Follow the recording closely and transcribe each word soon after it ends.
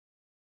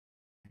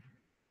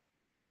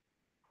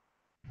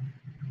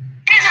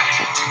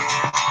It's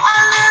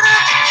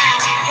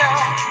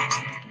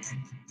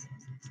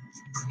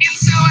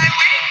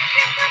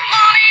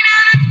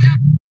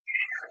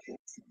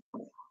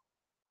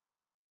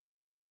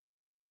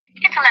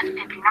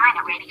 11:59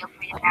 at Radio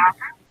Free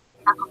America.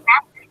 Uncle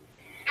Sam,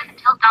 good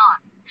until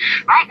dawn.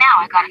 Right now,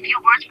 I got a few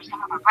words for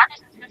some of our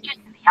brothers and sisters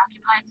in the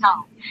occupied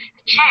zone.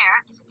 The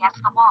chair is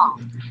against the wall.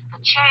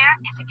 The chair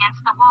is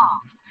against the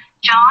wall.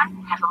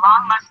 John has a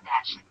long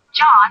mustache.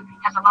 John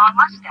has a long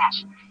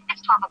mustache.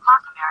 It's 12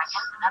 o'clock,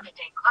 Americans, another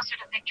day closer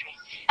to victory.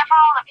 And for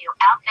all of you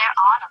out there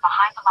on or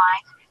behind the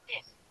lines,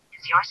 this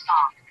is your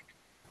song.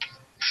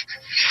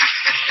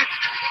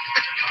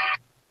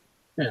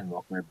 And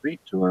welcome everybody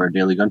to our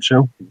daily gun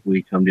show.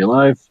 We come to you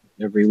live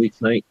every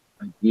weeknight,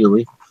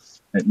 ideally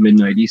at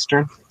midnight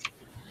Eastern.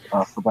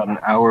 For about an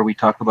hour, we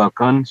talk about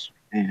guns,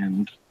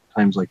 and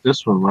times like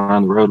this, when we're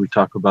on the road, we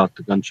talk about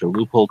the Gun Show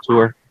Loophole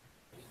Tour.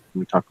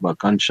 We talk about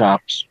gun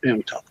shops, and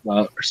we talk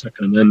about our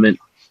Second Amendment,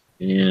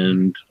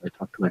 and I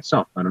talk to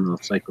myself. I don't know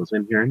if Psycho's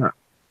in here or not.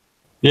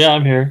 Yeah,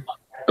 I'm here.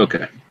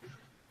 Okay.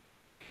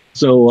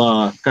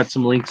 So, got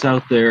some links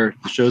out there.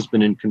 The show's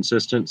been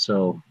inconsistent,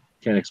 so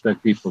can't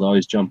expect people to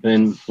always jump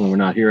in when we're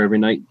not here every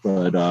night,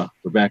 but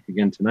we're back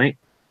again tonight.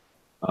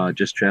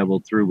 Just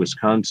traveled through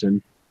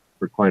Wisconsin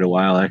for quite a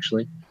while,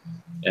 actually,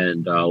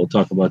 and we'll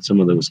talk about some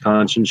of the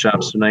Wisconsin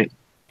shops tonight.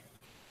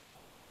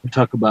 We'll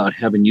talk about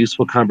having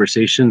useful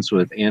conversations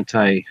with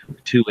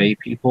anti-2A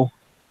people,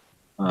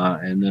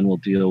 and then we'll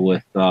deal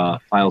with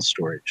file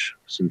storage,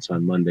 since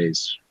on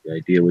Mondays the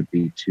idea would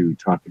be to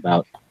talk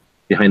about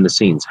behind the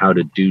scenes, how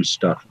to do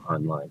stuff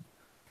online.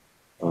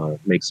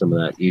 Make some of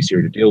that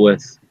easier to deal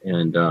with,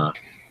 and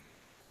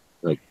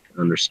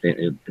understand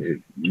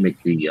it,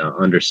 make the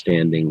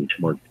understanding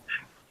more,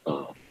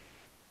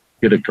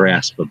 get a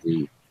grasp of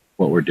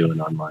what we're doing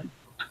online.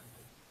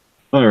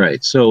 All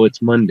right, so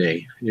it's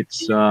Monday.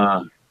 It's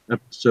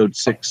episode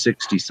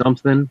 660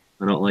 something.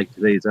 I don't like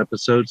today's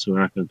episode, so we're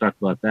not going to talk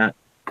about that.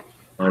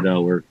 But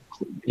we're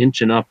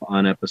inching up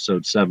on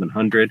episode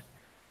 700,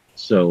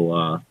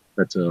 so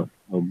that's a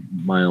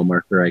mile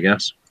marker, I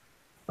guess.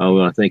 We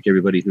want to thank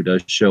everybody who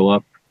does show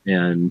up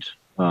and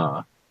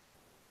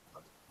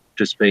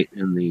participate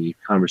in the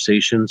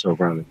conversations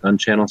over on the Gun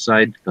Channel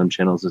side. Gun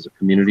Channels is a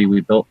community we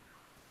built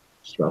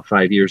just about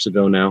 5 years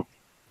ago now.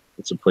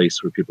 It's a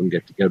place where people can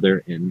get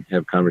together and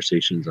have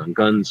conversations on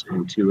guns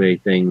and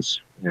 2A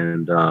things.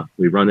 And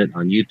we run it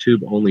on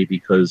YouTube only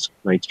because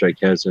Night Strike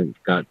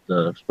hasn't got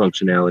the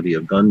functionality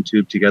of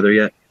GunTube together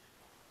yet.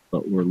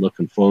 But we're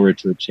looking forward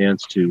to the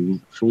chance to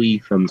flee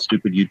from the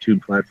stupid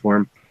YouTube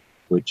platform,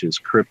 which is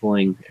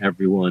crippling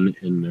everyone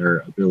in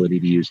their ability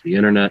to use the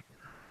internet.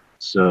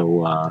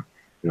 So,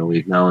 we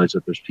acknowledge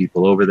that there's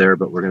people over there,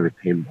 but we're going to be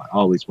paying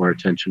always more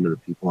attention to the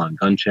people on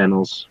gun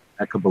channels.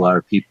 Heck of a lot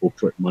of people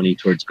put money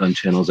towards gun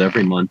channels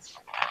every month,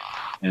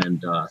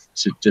 and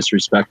it's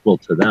disrespectful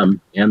to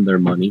them and their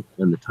money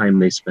and the time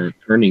they spent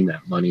earning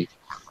that money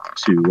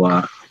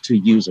to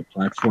use a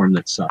platform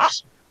that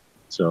sucks.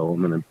 So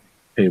I'm going to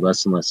pay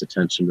less and less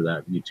attention to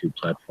that YouTube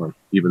platform,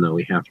 even though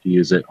we have to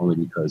use it only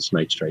because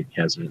Night Strike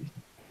hasn't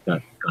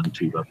got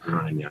GunTube up and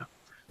running yet.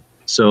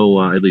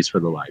 So at least for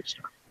the live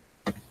stuff.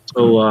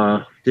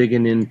 So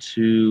digging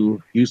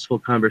into useful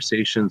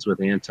conversations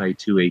with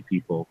anti-2A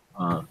people.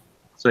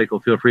 Psycho,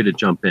 feel free to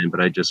jump in, but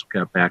I just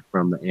got back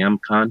from the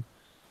AmCon,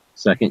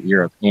 second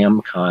year of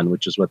AmCon,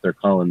 which is what they're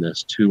calling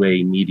this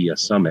 2A Media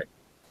Summit.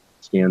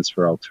 It stands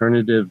for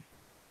Alternative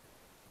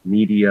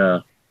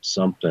Media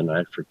something,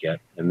 I forget,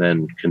 and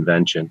then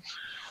convention.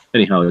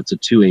 Anyhow, it's a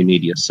 2A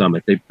Media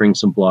Summit. They bring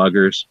some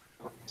bloggers,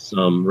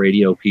 some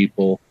radio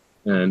people,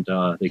 and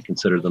they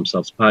consider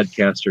themselves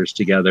podcasters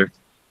together.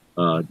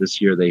 This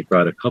year they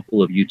brought a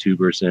couple of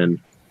YouTubers in,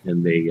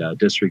 and they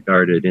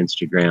disregarded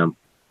Instagram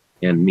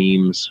and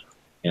memes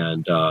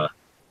and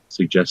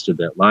suggested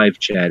that live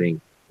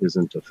chatting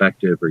isn't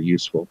effective or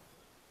useful.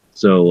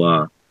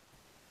 So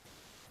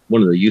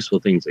one of the useful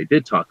things they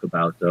did talk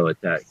about, though, at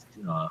that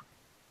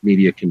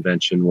media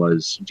convention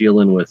was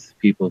dealing with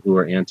people who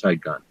are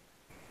anti-gun,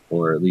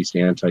 or at least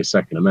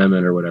anti-Second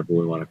Amendment, or whatever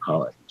we want to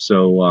call it.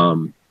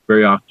 So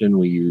very often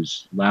we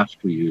use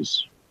left, we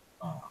use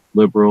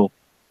liberal,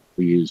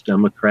 we use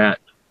Democrat,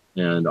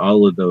 and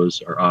all of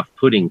those are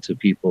off-putting to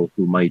people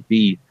who might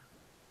be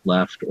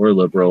left or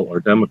liberal or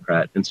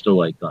Democrat and still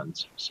like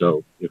guns.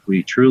 So if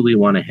we truly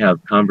want to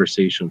have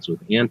conversations with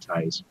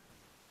antis,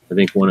 I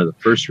think one of the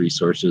first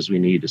resources we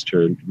need is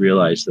to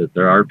realize that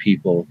there are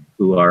people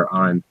who are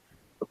on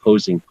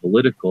opposing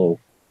political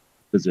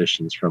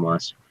positions from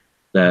us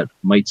that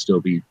might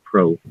still be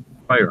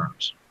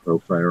pro-firearms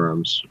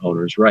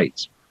owners'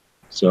 rights.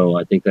 So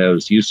I think that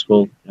was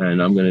useful,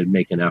 and I'm going to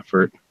make an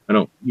effort. I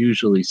don't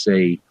usually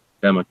say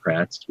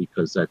Democrats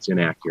because that's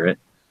inaccurate.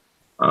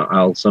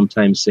 I'll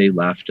sometimes say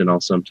left, and I'll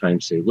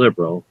sometimes say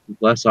liberal.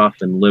 Less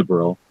often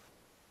liberal.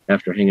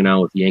 After hanging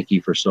out with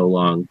Yankee for so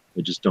long,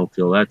 I just don't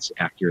feel that's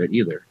accurate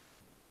either.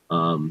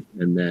 And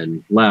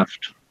then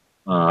left,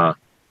 I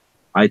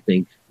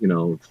think,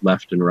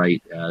 left and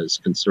right as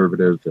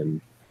conservative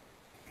and,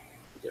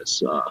 I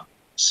guess,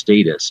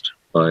 statist.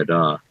 But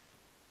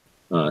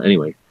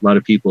Anyway, a lot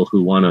of people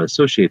who want to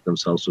associate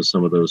themselves with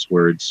some of those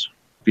words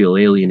feel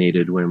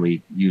alienated when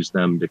we use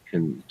them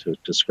to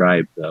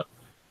describe the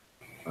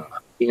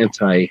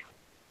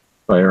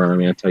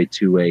anti-firearm,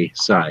 anti-2A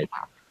side.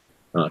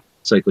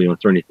 Cycle, you want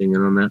to throw anything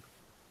in on that?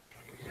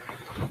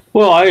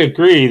 Well, I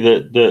agree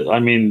that I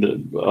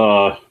mean,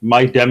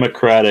 my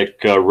Democratic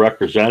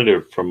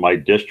representative from my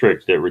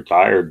district that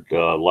retired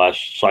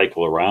last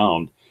cycle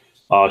around,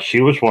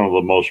 she was one of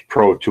the most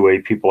pro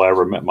 2A people I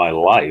ever met in my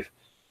life.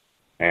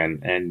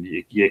 And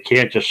you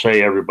can't just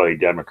say everybody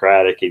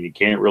Democratic, and you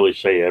can't really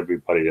say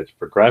everybody that's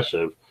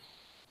progressive.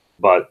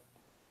 But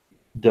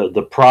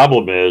the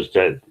problem is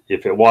that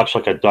if it walks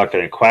like a duck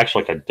and it quacks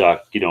like a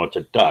duck, it's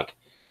a duck.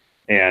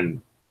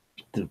 And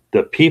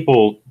the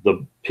people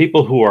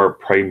who are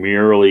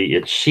primarily,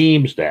 it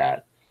seems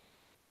that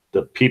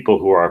the people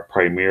who are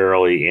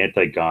primarily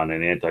anti-gun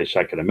and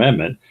anti-Second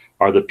Amendment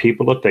are the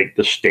people that think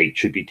the state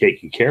should be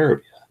taking care of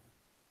you.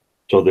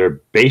 So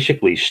they're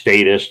basically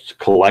statists,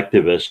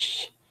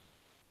 collectivists,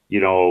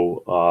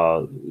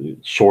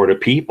 sort of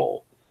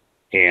people.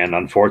 And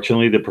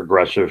unfortunately, the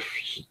progressives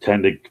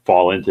tend to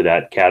fall into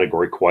that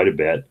category quite a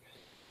bit.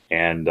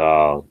 And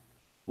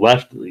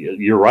left,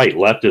 you're right,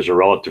 left is a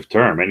relative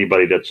term.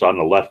 Anybody that's on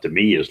the left of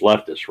me is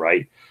leftist,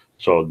 right?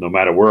 So no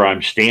matter where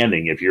I'm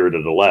standing, if you're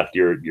to the left,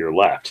 you're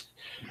left.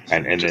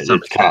 And it's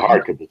kind of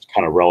hard because it's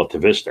kind of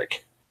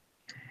relativistic.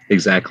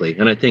 Exactly.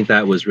 And I think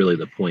that was really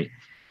the point.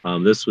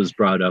 This was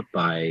brought up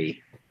by,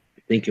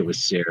 I think it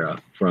was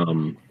Sarah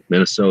from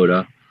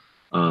Minnesota,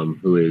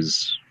 who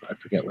is, I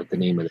forget what the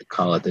name of it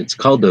call it. It's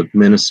called the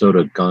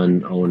Minnesota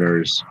Gun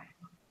Owners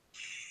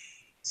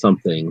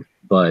something,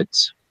 but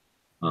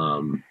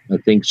I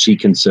think she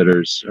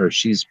considers, or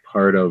she's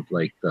part of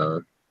like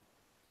the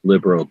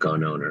liberal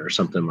gun owner or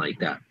something like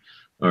that.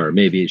 Or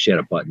maybe she had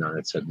a button on it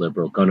that said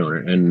liberal gun owner.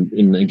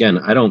 And again,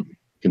 I don't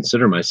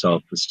consider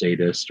myself a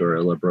statist or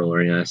a liberal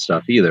or any of that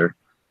stuff either.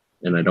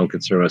 And I don't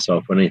consider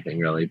myself anything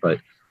really, but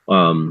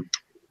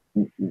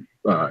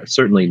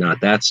certainly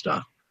not that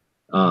stuff.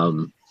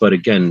 But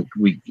again,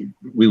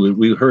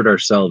 we hurt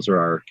ourselves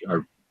or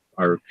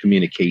our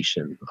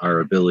communication, our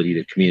ability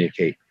to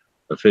communicate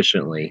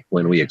efficiently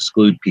when we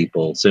exclude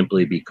people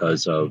simply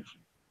because of,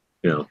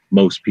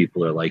 most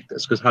people are like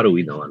this. Because how do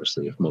we know,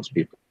 honestly, if most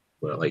people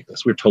are like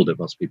this? We're told that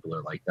most people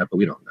are like that, but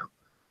we don't know.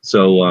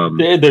 So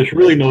there's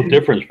really no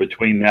difference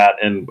between that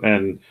and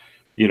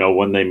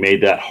when they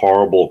made that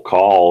horrible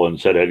call and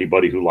said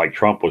anybody who liked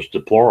Trump was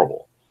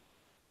deplorable.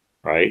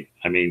 Right?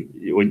 I mean,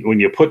 when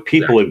you put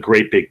people in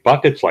great big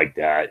buckets like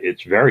that,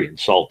 it's very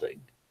insulting.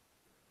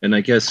 And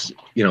I guess,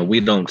 we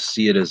don't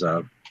see it as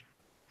a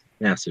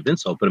massive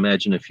insult, but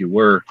imagine if you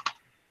were,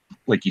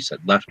 like you said,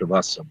 left of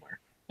us somewhere,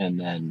 and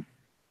then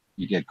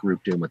you get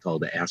grouped in with all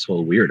the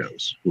asshole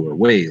weirdos who are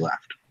way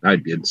left.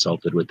 I'd be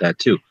insulted with that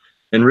too.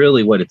 And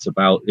really what it's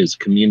about is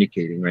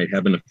communicating, right?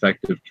 Having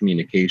effective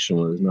communication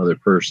with another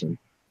person.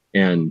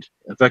 And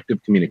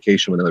effective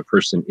communication with another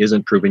person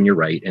isn't proving you're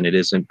right, and it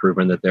isn't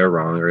proving that they're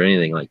wrong or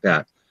anything like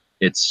that.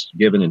 It's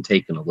given and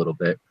taken a little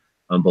bit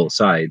on both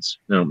sides.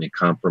 I don't make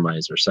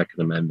compromise or Second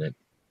Amendment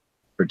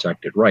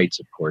protected rights,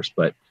 of course,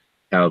 but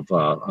have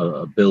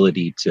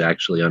ability to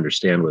actually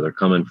understand where they're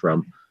coming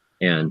from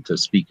and to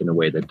speak in a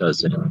way that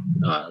doesn't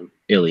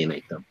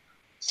alienate them.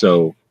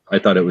 So I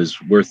thought it was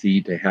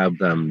worthy to have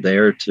them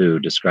there to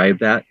describe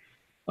that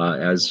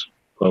as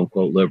quote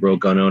unquote liberal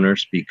gun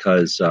owners,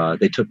 because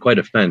they took quite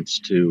offense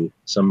to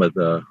some of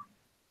the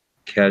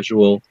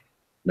casual,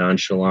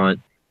 nonchalant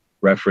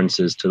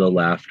references to the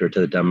left or to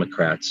the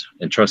Democrats.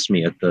 And trust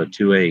me, at the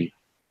 2A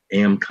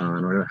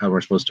AmCon, or how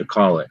we're supposed to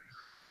call it,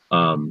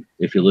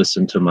 if you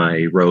listen to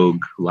my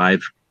Rogue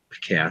live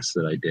cast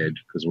that I did,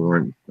 because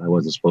I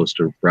wasn't supposed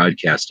to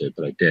broadcast it,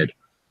 but I did.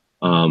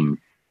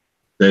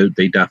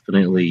 They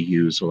definitely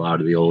use a lot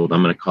of the old,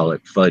 I'm going to call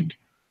it FUD,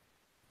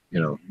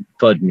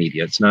 FUD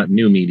media. It's not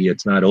new media,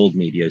 it's not old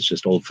media, it's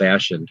just old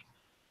fashioned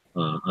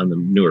on the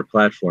newer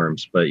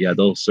platforms. But yeah,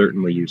 they'll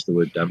certainly use the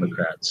word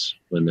Democrats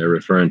when they're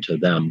referring to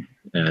them.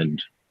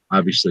 And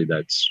obviously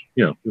that's,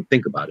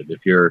 think about it.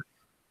 If you're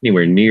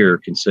anywhere near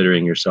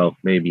considering yourself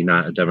maybe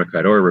not a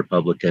Democrat or a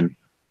Republican,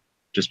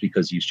 just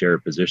because you share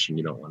a position,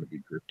 you don't want to be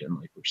grouped in,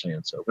 like we're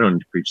saying. So we don't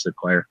need to preach to the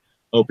choir.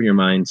 Open your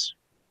minds,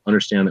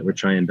 understand that we're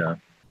trying to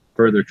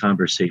further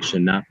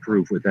conversation, not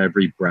prove with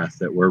every breath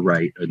that we're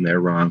right and they're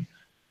wrong.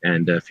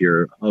 And if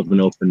you're of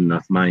an open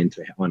enough mind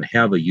to want to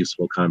have a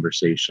useful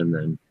conversation,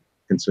 then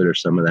consider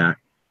some of that.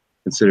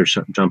 Consider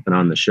jumping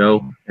on the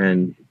show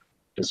and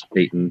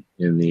participating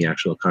in the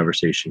actual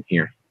conversation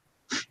here.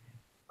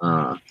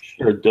 Sure,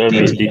 I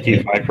mean,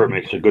 DT Pfeiffer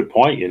makes a good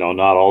point. Not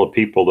all the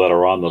people that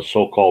are on the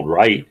so-called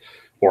right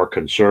or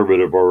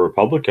conservative or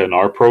Republican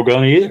are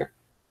pro-gun either.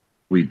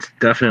 We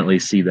definitely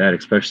see that,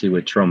 especially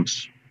with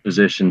Trump's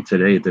position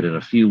today, that in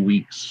a few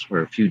weeks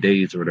or a few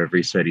days or whatever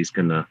he said, he's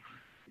going to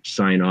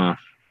sign off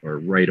or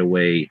right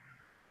away,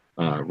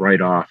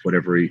 write off,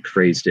 whatever he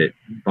phrased it,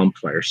 bump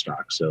fire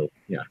stock. So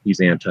yeah, he's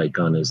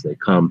anti-gun as they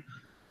come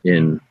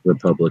in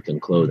Republican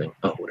clothing.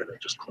 Oh, what did I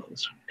just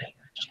close? Dang,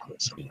 I just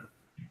closed something.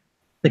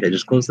 think I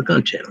just closed the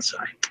gun channel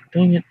side.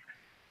 Dang it.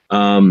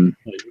 Well,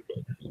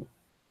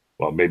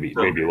 maybe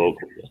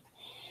local.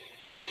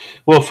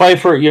 Well,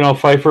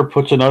 Pfeiffer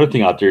puts another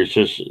thing out there. He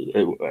says,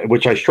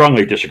 which I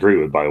strongly disagree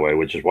with, by the way,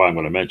 which is why I'm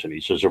going to mention. He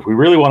says, if we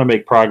really want to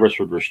make progress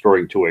with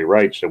restoring two-way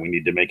rights, then we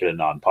need to make it a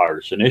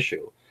nonpartisan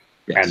issue.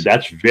 Yes. And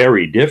that's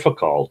very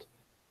difficult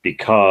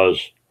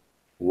because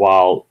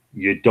while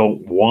you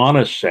don't want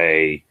to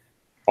say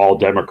all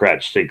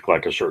Democrats think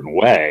like a certain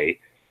way,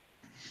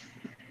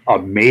 a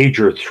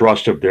major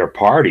thrust of their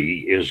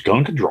party is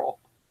gun control.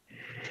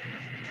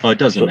 Oh, it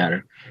doesn't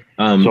matter.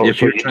 So you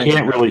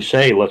can't really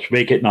say let's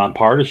make it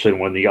nonpartisan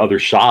when the other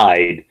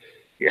side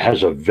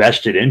has a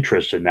vested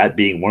interest in that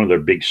being one of their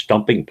big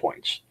stumping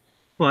points.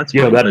 Well, that's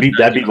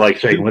that'd be like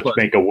saying let's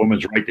make a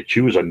woman's right to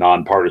choose a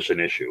nonpartisan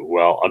issue.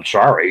 Well, I'm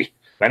sorry,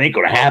 that ain't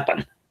going to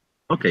happen.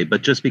 Okay,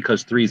 but just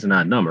because 3 is an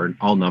odd number,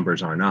 all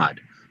numbers aren't odd.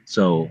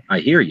 So I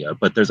hear you,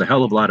 but there's a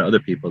hell of a lot of other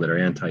people that are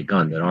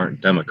anti-gun that aren't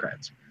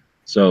Democrats.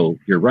 So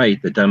you're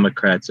right, the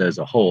Democrats as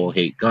a whole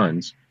hate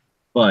guns,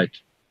 but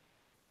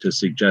to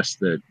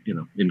suggest that,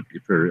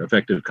 for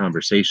effective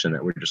conversation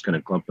that we're just going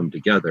to clump them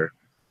together,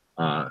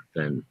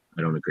 then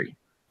I don't agree.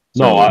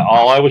 So, no,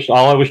 all I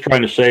was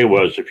trying to say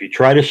was if you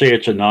try to say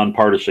it's a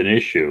nonpartisan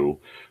issue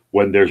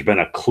when there's been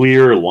a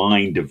clear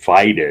line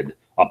divided,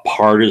 a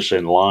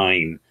partisan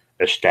line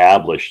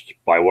established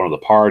by one of the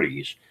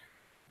parties.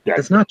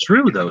 That's not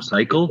true, though,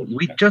 Cycle.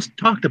 We just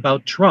talked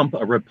about Trump,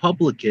 a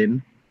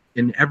Republican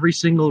in every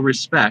single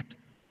respect,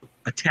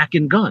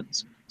 attacking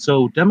guns.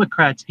 So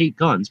Democrats hate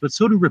guns, but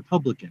so do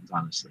Republicans,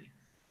 honestly.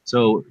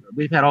 So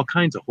we've had all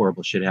kinds of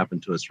horrible shit happen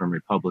to us from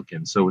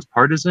Republicans. So it's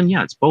partisan.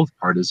 Yeah, it's both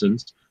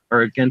partisans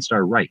are against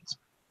our rights.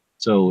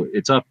 So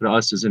it's up to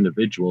us as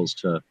individuals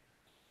to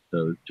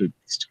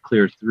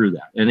clear through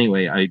that.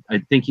 Anyway, I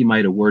think he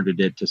might have worded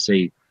it to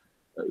say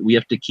we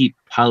have to keep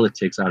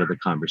politics out of the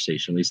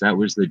conversation. At least that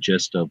was the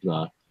gist of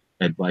the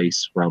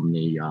advice from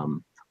the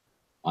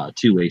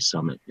two-way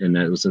summit. And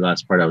that was the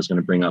last part I was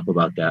going to bring up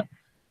about that.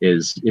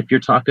 Is if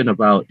you're talking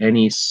about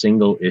any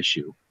single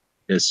issue,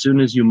 as soon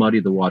as you muddy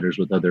the waters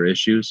with other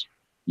issues,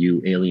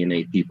 you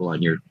alienate people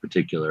on your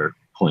particular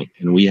point.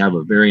 And we have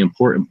a very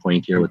important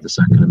point here with the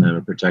Second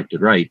Amendment protected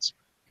rights.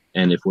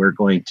 And if we're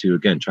going to,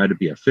 again, try to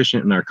be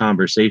efficient in our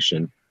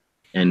conversation,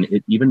 and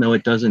even though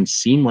it doesn't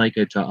seem like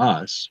it to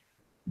us,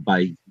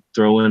 by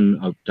throwing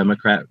a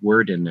Democrat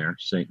word in there,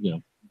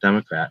 saying,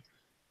 Democrat,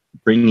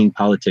 bringing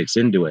politics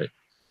into it,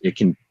 it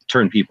can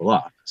turn people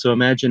off. So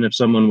imagine if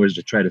someone was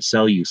to try to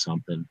sell you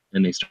something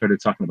and they started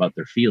talking about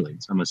their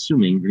feelings. I'm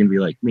assuming you're going to be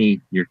like me,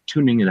 you're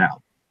tuning it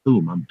out.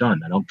 Boom, I'm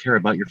done. I don't care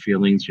about your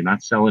feelings. You're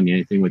not selling me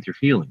anything with your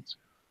feelings,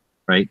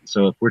 right?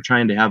 So if we're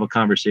trying to have a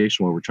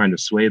conversation where we're trying to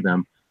sway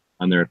them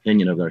on their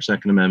opinion of our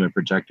Second Amendment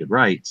protected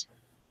rights,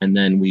 and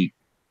then we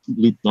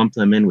lump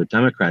them in with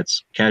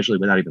Democrats casually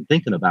without even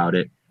thinking about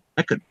it,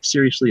 that could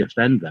seriously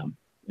offend them.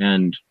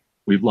 And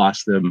we've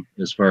lost them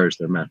as far as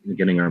their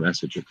getting our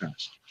message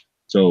across.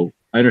 So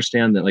I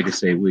understand that, like I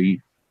say,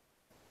 we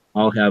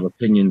all have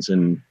opinions,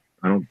 and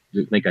I don't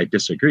think I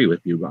disagree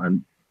with you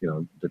on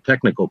the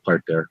technical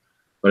part there.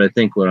 But I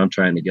think what I'm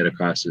trying to get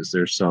across is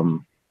there's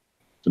some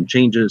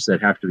changes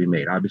that have to be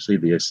made. Obviously,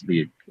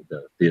 the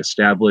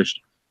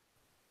established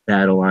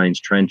battle lines,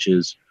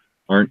 trenches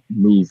aren't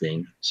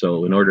moving.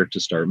 So in order to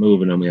start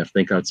moving them, we have to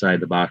think outside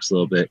the box a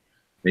little bit.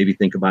 Maybe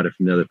think about it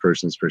from the other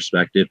person's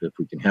perspective. If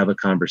we can have a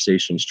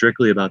conversation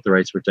strictly about the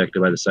rights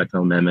protected by the Second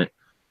Amendment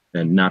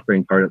and not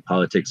bring part of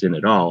politics in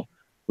at all,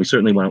 we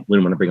certainly wouldn't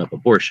want to bring up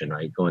abortion,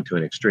 right? Going to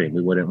an extreme.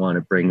 We wouldn't want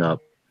to bring up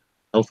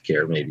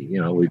healthcare, maybe. We're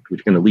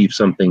going to leave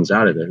some things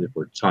out of it if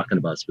we're talking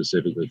about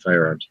specifically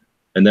firearms.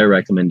 And their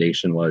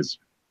recommendation was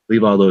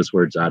leave all those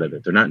words out of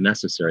it. They're not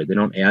necessary. They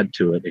don't add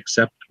to it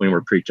except when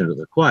we're preaching to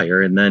the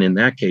choir. And then in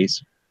that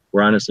case,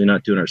 we're honestly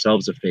not doing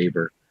ourselves a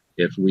favor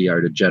if we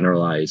are to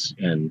generalize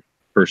and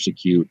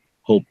persecute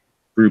whole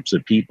groups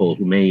of people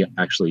who may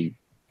actually,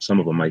 some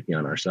of them might be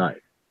on our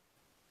side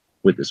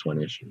with this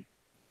one issue.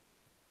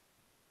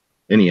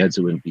 Any heads,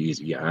 it wouldn't be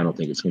easy. Yeah, I don't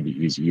think it's going to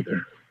be easy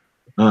either.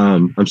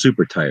 I'm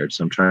super tired,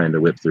 so I'm trying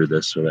to whip through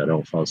this so that I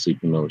don't fall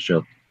asleep in the middle of the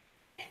show.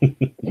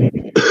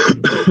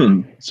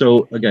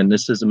 So again,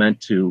 this is meant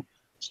to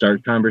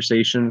start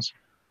conversations.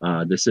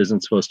 This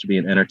isn't supposed to be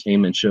an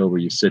entertainment show where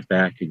you sit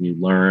back and you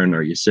learn,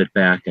 or you sit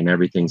back and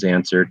everything's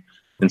answered.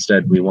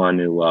 Instead, we want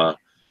to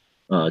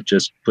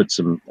just put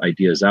some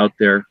ideas out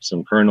there,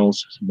 some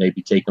kernels,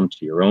 maybe take them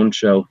to your own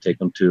show, take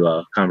them to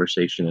a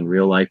conversation in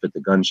real life at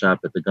the gun shop,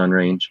 at the gun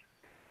range,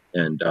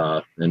 and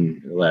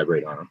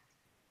elaborate on them.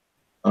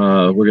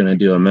 We're going to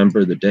do a member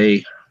of the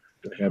day.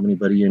 Do I have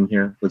anybody in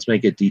here? Let's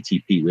make it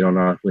DTP. We don't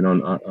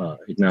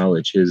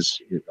acknowledge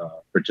his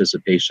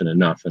participation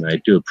enough, and I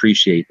do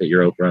appreciate that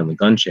you're over on the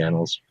gun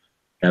channels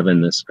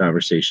having this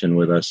conversation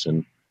with us,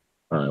 and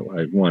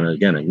I want to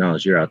again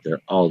acknowledge you're out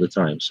there all the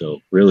time. So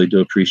really do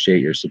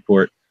appreciate your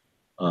support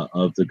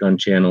of the gun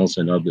channels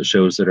and of the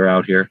shows that are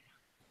out here,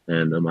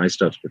 and my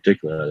stuff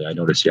particularly. I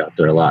notice you out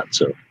there a lot,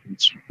 so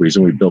it's the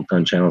reason we built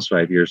gun channels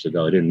 5 years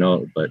ago. I didn't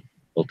know it, but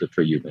built it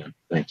for you, man.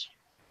 Thanks.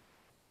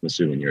 I'm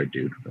assuming you're a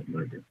dude, but I'm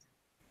not a dude.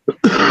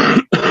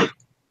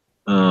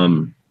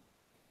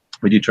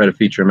 We do try to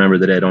feature a member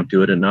that I don't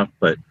do it enough,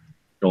 but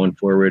going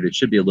forward, it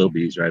should be a little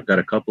bit easier. I've got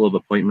a couple of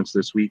appointments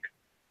this week,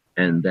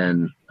 and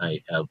then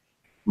I have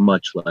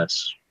much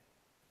less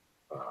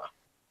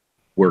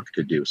work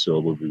to do. So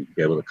we'll be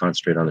able to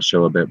concentrate on the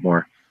show a bit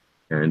more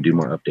and do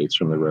more updates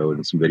from the road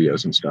and some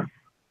videos and stuff.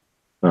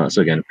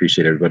 So again,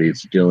 appreciate everybody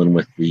that's dealing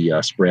with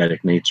the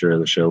sporadic nature of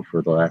the show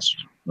for the last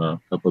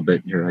couple of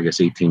bit here. I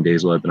guess 18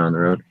 days while I've been on the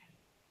road.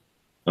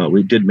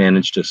 We did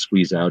manage to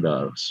squeeze out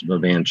a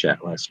van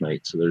chat last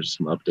night, so there's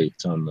some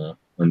updates on the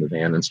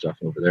van and stuff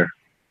over there.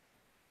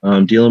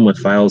 Dealing with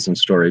files and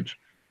storage.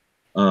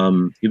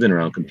 You've been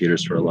around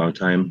computers for a long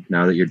time.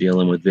 Now that you're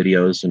dealing with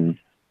videos and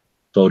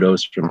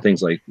photos from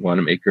things like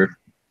Wanamaker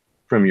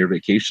from your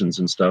vacations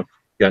and stuff,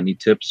 got any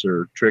tips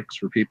or tricks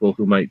for people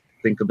who might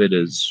think of it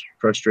as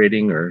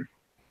frustrating or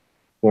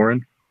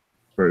foreign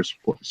for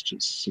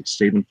just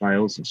saving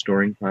files and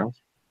storing files?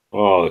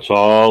 Oh, it's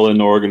all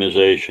in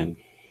organization,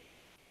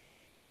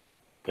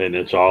 and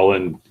it's all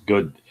in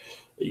good.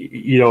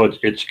 You know,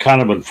 it's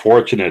kind of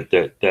unfortunate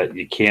that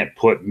you can't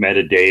put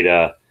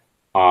metadata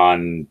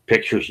on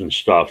pictures and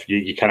stuff.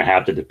 You kind of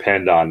have to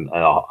depend on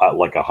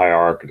like a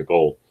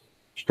hierarchical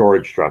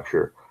storage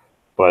structure.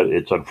 But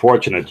it's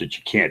unfortunate that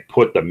you can't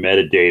put the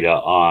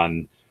metadata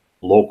on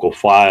local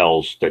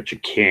files that you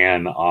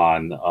can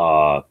on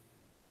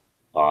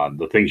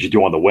the things you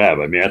do on the web.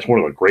 I mean, that's one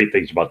of the great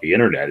things about the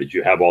internet is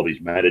you have all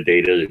these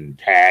metadata and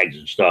tags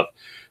and stuff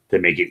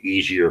that make it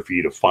easier for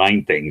you to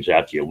find things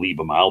after you leave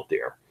them out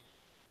there.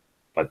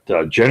 But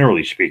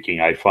generally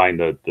speaking, I find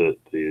that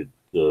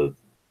the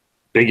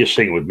biggest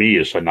thing with me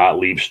is to not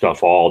leave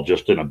stuff all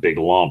just in a big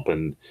lump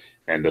and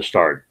to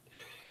start,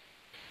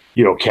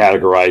 you know,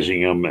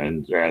 categorizing them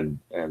and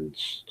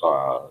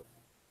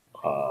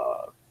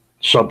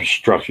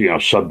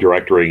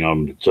subdirectoring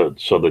them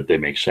so that they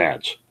make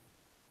sense.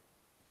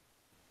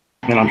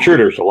 And I'm sure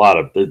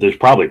there's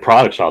probably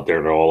products out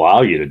there that will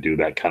allow you to do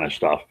that kind of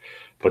stuff.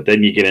 But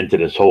then you get into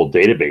this whole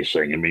database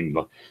thing. I mean,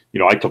 you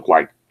know, I took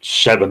like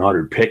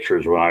 700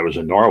 pictures when I was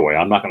in Norway.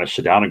 I'm not going to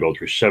sit down and go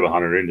through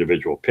 700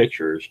 individual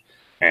pictures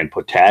and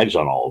put tags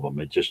on all of them.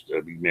 It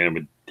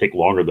would take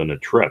longer than a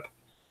trip.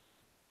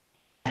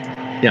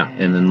 Yeah,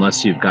 and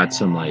unless you've got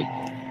some like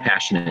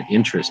passionate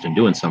interest in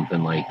doing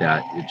something like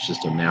that, it's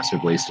just a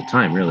massive waste of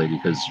time, really,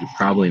 because you're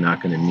probably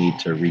not going to need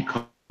to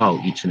recall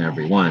each and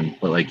every one.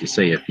 But like you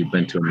say, if you've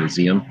been to a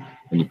museum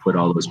and you put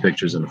all those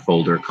pictures in a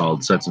folder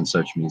called such and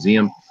such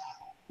museum,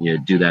 you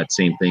do that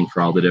same thing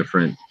for all the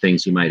different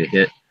things you might have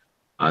hit.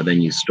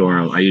 Then you store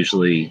them. I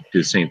usually do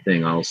the same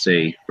thing. I'll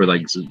say,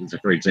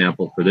 for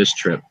example, for this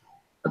trip,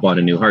 I bought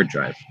a new hard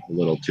drive, a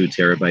little 2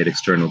 terabyte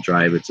external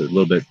drive. It's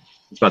about the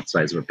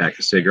size of a pack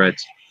of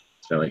cigarettes.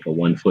 It's got like a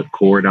 1-foot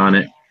cord on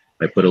it.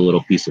 I put a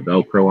little piece of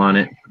Velcro on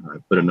it. I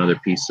put another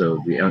piece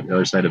of the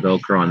other side of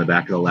Velcro on the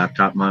back of the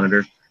laptop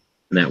monitor.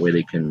 And that way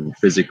they can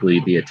physically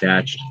be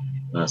attached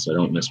so I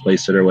don't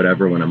misplace it or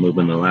whatever when I'm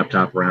moving the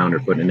laptop around or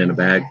putting it in a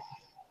bag.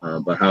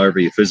 But however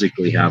you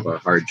physically have a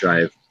hard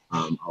drive,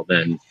 I'll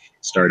then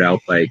start out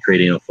by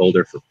creating a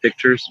folder for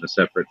pictures and a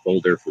separate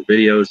folder for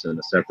videos and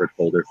a separate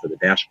folder for the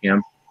dash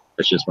cam.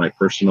 That's just my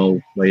personal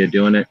way of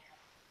doing it.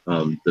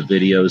 The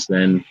videos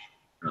then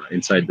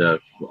I'll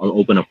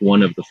open up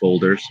one of the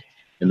folders,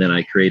 and then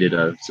I created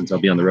since I'll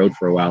be on the road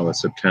for a while, a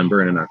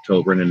September and an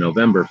October and a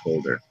November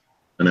folder.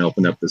 And I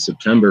opened up the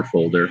September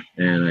folder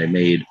and I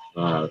made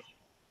a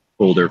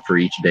folder for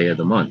each day of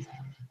the month.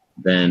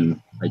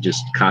 Then I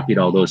just copied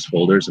all those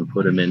folders and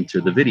put them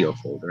into the video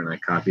folder, and I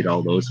copied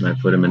all those and I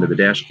put them into the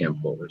dash cam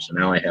folder. So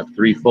now I have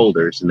 3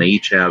 folders, and they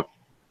each have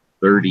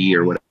 30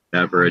 or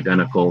whatever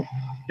identical,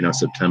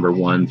 September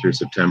 1 through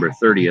September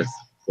 30th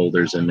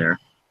folders in there.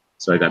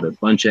 So I got a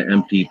bunch of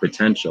empty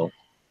potential.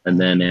 And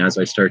then as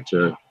I start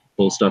to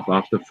pull stuff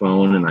off the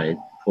phone and I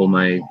pull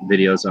my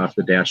videos off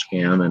the dash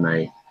cam and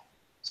I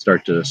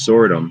start to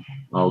sort them,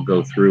 I'll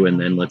go through, and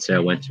then let's say I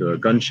went to a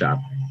gun shop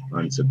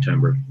on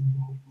September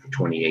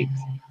 28th.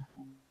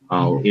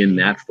 I'll, in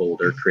that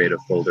folder, create a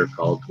folder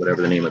called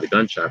whatever the name of the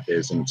gun shop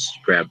is and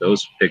grab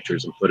those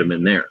pictures and put them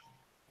in there.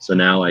 So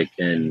now I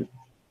can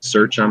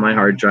search on my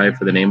hard drive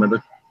for the name of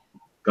the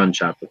gun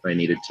shop if I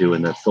needed to,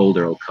 and the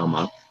folder will come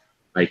up.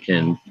 I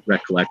can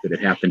recollect that it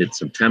happened in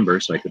September,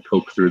 so I could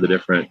poke through the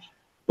different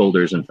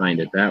folders and find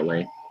it that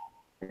way.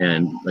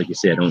 And like you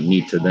say, I don't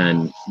need to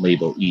then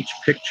label each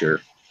picture,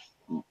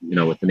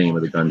 with the name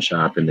of the gun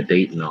shop and the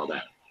date and all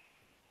that.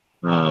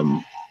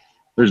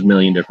 There's a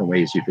million different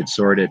ways you could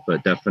sort it,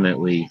 but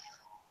definitely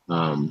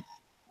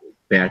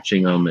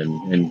batching them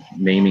and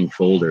naming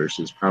folders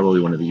is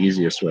probably one of the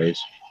easiest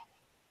ways.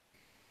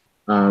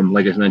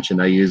 Like I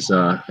mentioned, I use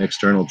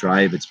external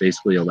drive. It's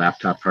basically a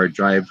laptop hard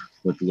drive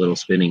with little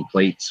spinning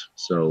plates.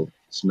 So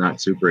it's not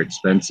super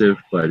expensive,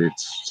 but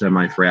it's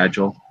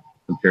semi-fragile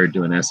compared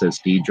to an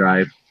SSD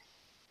drive.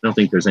 I don't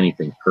think there's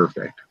anything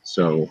perfect.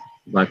 So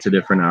lots of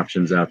different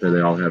options out there.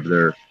 They all have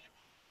their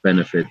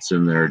benefits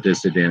and their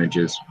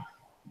disadvantages.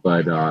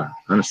 But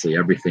honestly,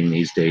 everything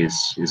these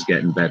days is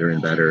getting better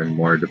and better and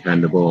more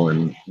dependable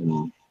and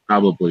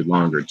probably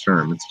longer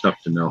term. It's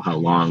tough to know how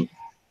long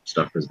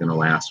stuff is going to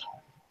last.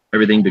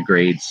 Everything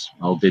degrades.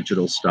 All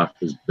digital stuff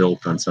is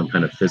built on some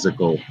kind of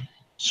physical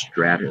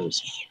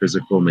stratus,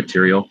 physical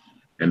material,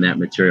 and that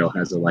material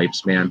has a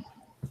lifespan,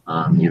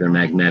 either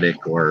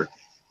magnetic or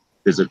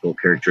physical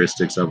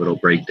characteristics of it'll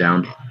break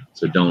down.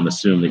 So don't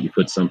assume that you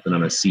put something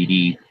on a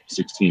CD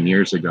 16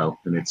 years ago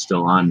and it's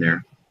still on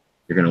there.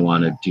 You're going to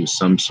want to do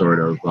some sort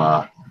of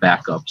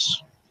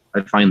backups.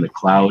 I find the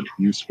cloud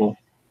useful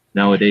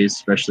nowadays,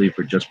 especially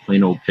for just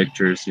plain old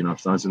pictures. You know,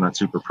 as long as it's not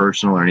super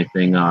personal or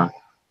anything,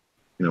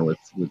 with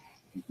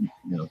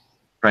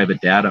private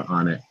data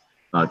on it,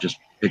 just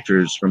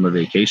pictures from a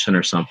vacation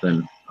or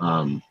something.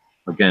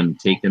 Again,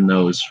 taking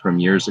those from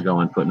years ago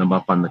and putting them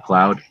up on the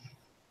cloud,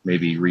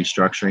 maybe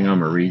restructuring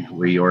them or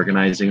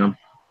reorganizing them,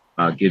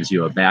 gives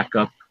you a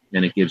backup,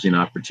 and it gives you an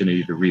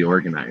opportunity to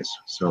reorganize.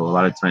 So a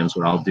lot of times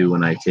what I'll do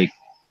when I take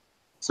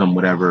some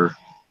whatever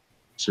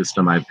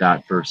system I've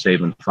got for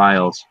saving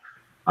files,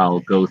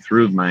 I'll go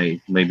through my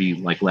maybe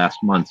like last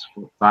month's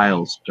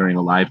files during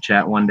a live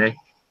chat one day,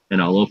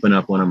 and I'll open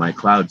up one of my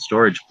cloud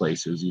storage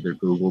places, either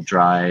Google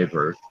Drive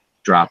or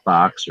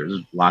Dropbox, or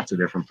there's lots of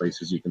different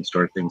places you can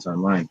store things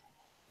online.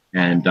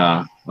 And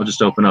I'll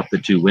just open up the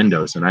two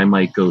windows, and I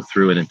might go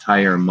through an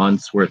entire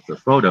month's worth of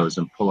photos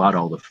and pull out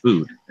all the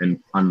food. And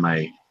on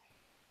my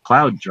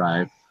cloud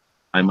drive,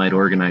 I might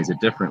organize it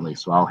differently.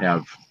 So I'll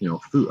have,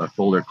 food, a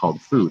folder called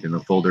food, and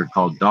a folder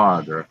called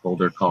dog, or a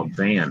folder called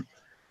van.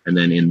 And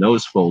then in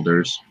those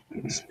folders,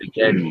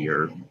 spaghetti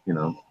or,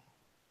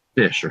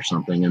 fish or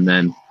something. And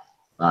then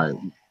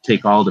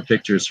take all the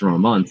pictures from a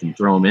month and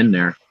throw them in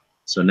there.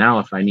 So now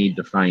if I need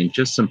to find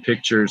just some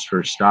pictures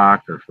for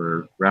stock or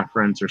for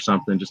reference or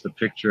something, just a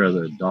picture of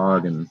the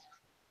dog in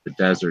the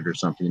desert or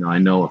something, I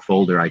know a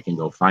folder I can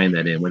go find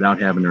that in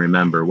without having to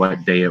remember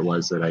what day it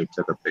was that I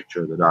took a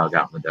picture of the dog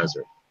out in the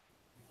desert.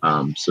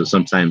 So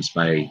sometimes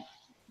by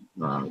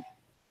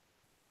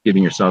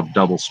giving yourself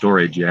double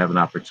storage, you have an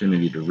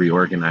opportunity to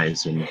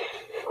reorganize and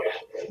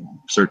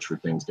search for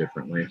things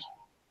different ways.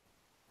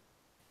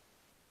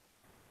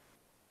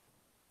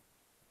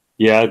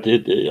 Yeah,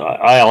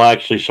 I'll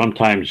actually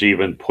sometimes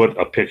even put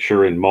a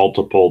picture in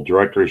multiple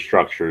directory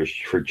structures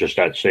for just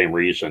that same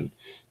reason,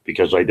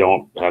 because I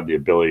don't have the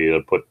ability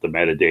to put the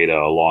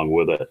metadata along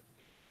with it.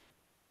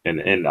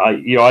 And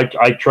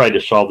I tried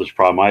to solve this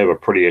problem. I have a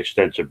pretty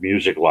extensive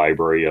music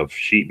library of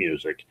sheet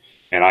music,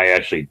 and I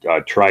actually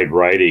tried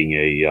writing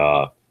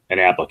an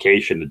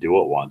application to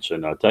do it once,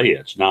 and I'll tell you,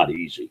 it's not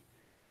easy.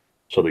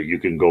 So that you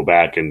can go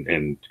back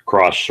and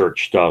cross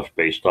search stuff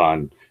based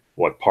on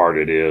what part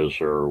it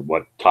is or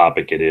what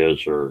topic it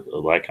is or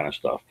that kind of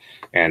stuff.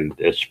 And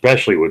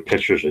especially with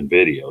pictures and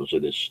videos,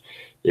 it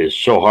is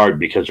so hard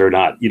because they're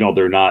not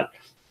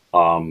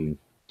searchable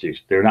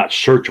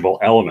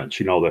elements.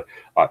 The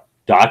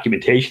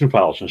documentation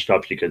files and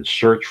stuff, you can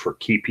search for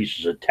key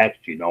pieces of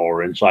text,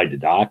 or inside the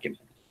document.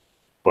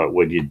 But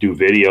when you do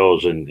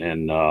videos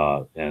and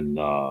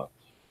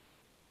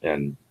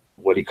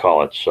what do you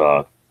call it?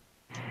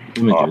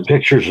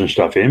 Pictures and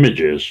stuff,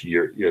 images,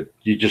 you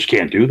just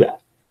can't do that.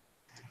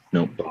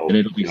 Nope. So, and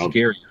it'll be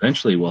scary.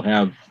 Eventually we'll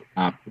have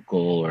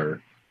optical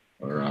or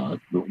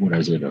what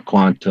is it, a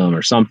quantum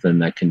or something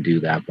that can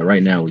do that. But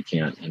right now we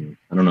can't. And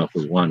I don't know if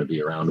we want to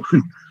be around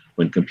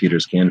when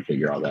computers can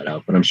figure all that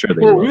out, but I'm sure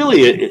they will.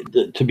 Really,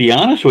 to be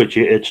honest with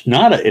you,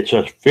 it's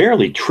a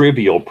fairly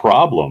trivial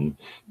problem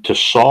to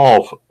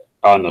solve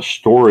on the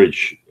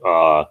storage,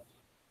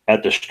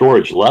 at the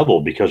storage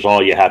level, because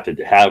all you have to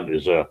have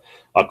is a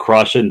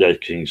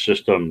cross-indexing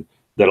system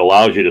that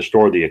allows you to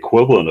store the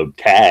equivalent of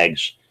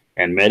tags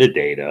and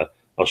metadata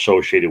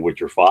associated with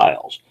your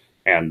files.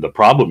 And the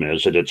problem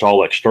is that it's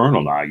all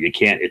external now.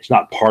 It's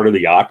not part of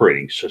the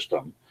operating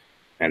system.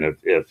 And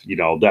if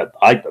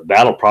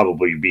that'll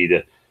probably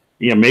be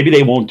maybe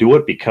they won't do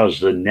it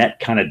because the net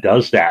kind of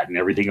does that and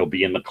everything will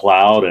be in the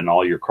cloud and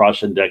all your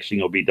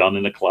cross-indexing will be done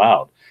in the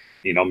cloud.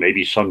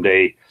 Maybe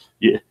someday.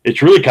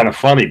 It's really kind of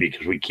funny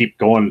because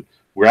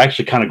we're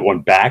actually kind of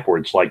going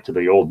backwards, like to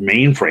the old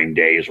mainframe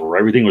days where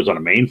everything was on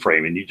a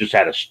mainframe and you just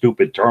had a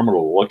stupid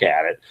terminal to look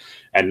at it.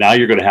 And now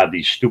you're going to have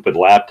these stupid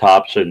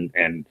laptops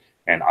and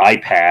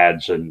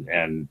iPads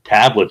and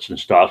tablets and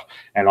stuff,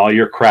 and all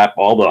your crap,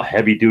 all the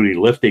heavy duty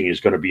lifting is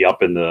going to be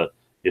up in the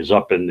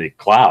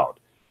cloud.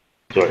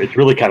 So it's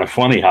really kind of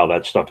funny how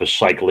that stuff is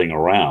cycling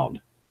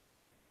around.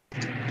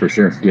 For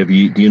sure. Do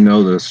you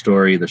know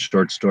the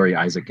short story,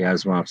 Isaac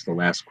Asimov's The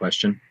Last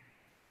Question?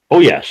 Oh,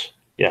 yes.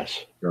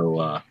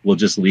 So we'll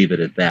just leave it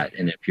at that.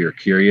 And if you're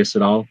curious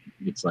at all,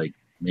 it's like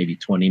maybe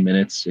 20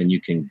 minutes, and you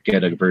can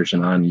get a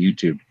version on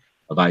YouTube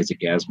of Isaac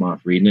Asimov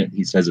reading it.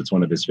 He says it's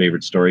one of his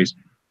favorite stories.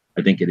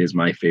 I think it is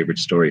my favorite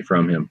story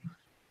from him.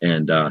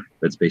 And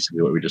that's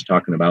basically what we're just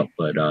talking about.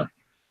 But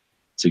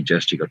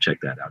suggest you go check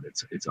that out.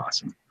 It's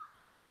awesome.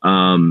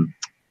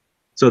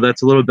 So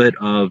that's a little bit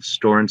of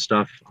storing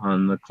stuff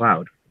on the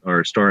cloud,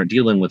 or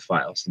dealing with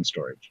files and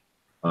storage.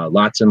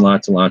 Lots and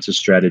lots and lots of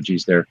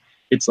strategies there.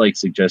 It's like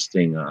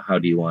suggesting how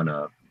do you want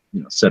to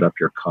set up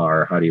your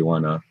car? How do you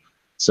want to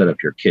set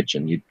up your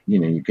kitchen?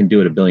 You can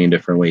do it a billion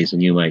different ways,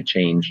 and you might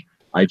change.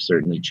 I've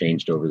certainly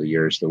changed over the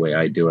years the way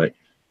I do it,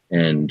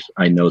 and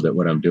I know that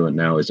what I'm doing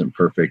now isn't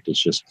perfect.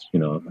 It's just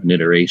an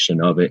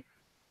iteration of it,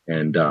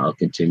 and I'll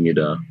continue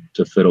to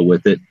fiddle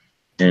with it.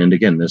 And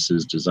again, this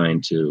is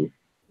designed to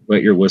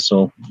wet your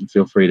whistle.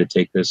 Feel free to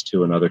take this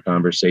to another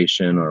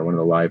conversation or one of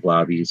the live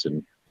lobbies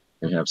and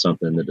have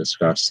something to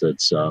discuss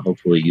that's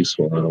hopefully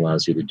useful and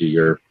allows you to do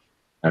your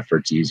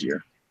efforts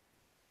easier.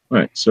 All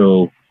right,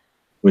 so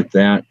with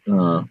that,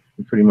 we're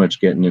pretty much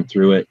getting in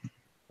through it.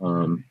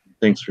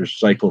 Thanks for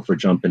Cycle for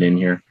jumping in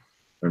here.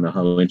 I don't know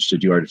how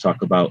interested you are to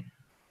talk about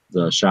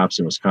the shops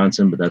in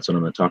Wisconsin, but that's what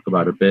I'm going to talk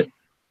about a bit.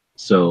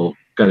 So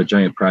got a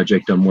giant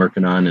project I'm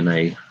working on,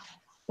 and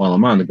while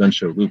I'm on the gun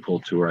show loophole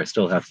tour, I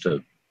still have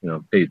to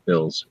pay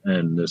bills,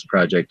 and this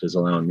project is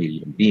allowing me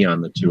to be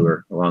on the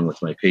tour along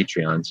with my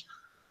Patreons.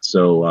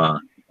 So I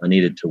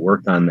needed to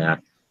work on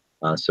that.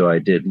 So I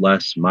did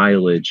less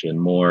mileage and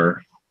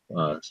more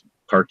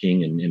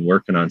parking and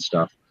working on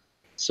stuff.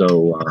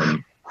 So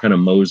kind of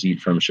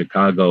moseyed from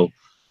Chicago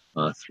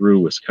through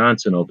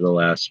Wisconsin over the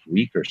last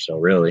week or so,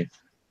 really.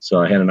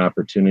 So I had an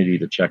opportunity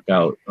to check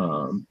out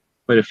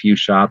quite a few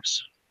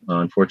shops.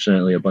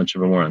 Unfortunately, a bunch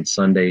of them were on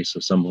Sunday, so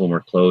some of them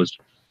were closed.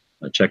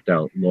 I checked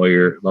out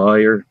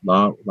Lauer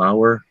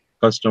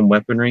Custom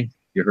Weaponry.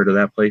 You heard of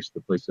that place?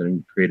 The place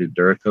that created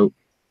Duracoat?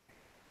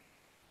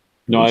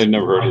 No, I've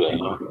never heard of that.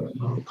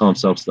 No. They call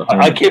themselves the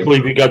I can't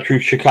believe you got through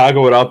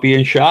Chicago without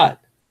being shot.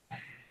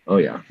 Oh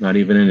yeah, not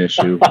even an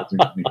issue. I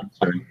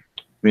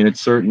mean, it's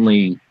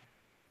certainly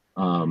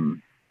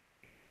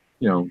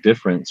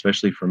different,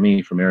 especially for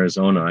me from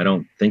Arizona. I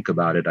don't think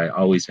about it. I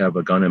always have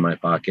a gun in my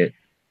pocket,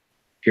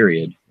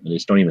 period. I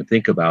just don't even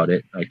think about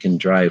it. I can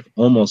drive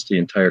almost the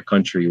entire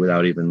country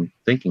without even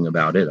thinking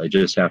about it. I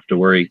just have to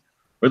worry.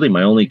 Really,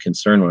 my only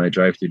concern when I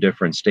drive through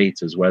different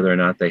states is whether or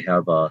not they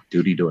have a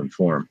duty to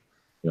inform.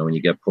 When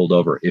you get pulled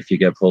over, if you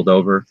get pulled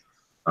over,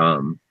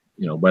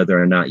 whether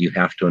or not you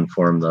have to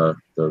inform the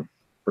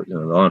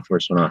law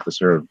enforcement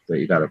officer that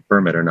you got a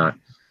permit or not,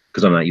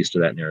 because I'm not used to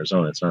that in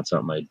Arizona. It's not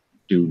something I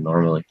do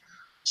normally.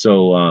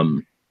 So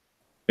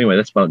anyway,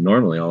 that's about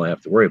normally all I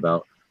have to worry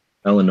about.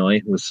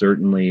 Illinois was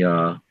certainly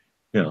a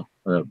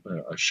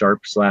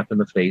sharp slap in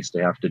the face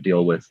to have to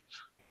deal with,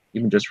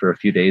 even just for a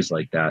few days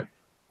like that.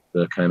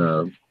 The kind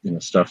of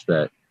stuff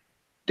that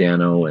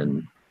Dano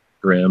and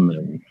Grimm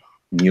and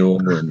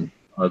Mule and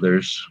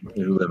others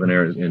who live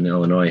in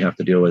Illinois have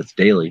to deal with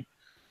daily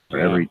or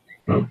every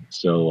day.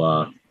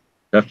 So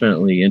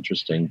definitely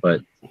interesting,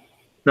 but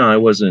no, I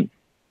wasn't.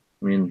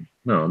 I mean,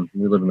 no,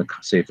 we live in the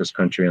safest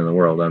country in the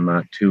world. I'm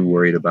not too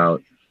worried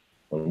about,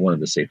 one of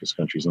the safest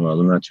countries in the world.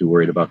 I'm not too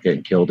worried about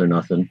getting killed or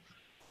nothing.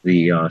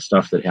 The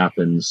stuff that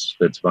happens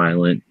that's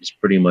violent is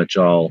pretty much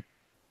all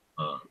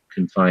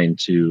confined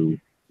to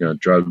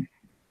drug,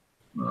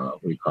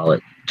 what do you call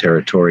it,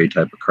 territory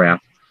type of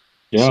crap.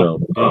 Yeah,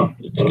 so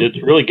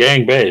it's really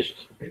gang based.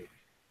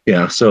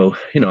 Yeah, so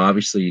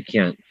obviously you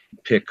can't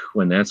pick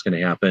when that's going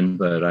to happen,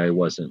 but I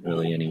wasn't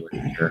really anywhere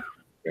near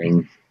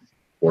gang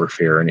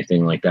warfare or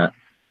anything like that,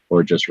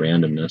 or just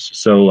randomness.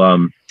 So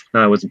no,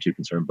 I wasn't too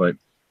concerned, but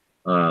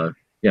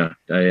yeah,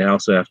 I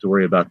also have to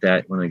worry about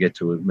that when I get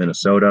to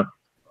Minnesota.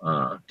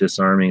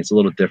 Disarming, it's a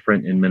little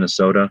different in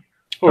Minnesota.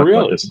 Oh,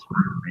 really?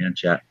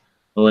 Chat.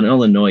 Well, in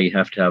Illinois, you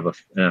have to have an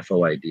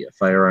FOID, a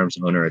firearms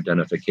owner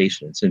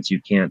identification. And since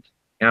you can't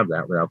have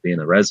that without being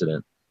a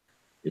resident,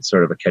 it's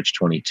sort of a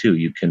catch-22.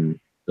 You can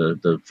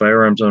the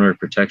Firearms Owner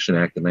Protection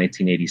Act of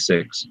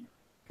 1986,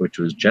 which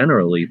was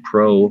generally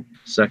pro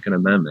Second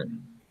Amendment.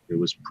 It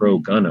was pro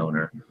gun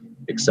owner,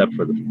 except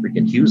for the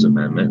freaking Hughes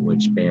Amendment,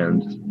 which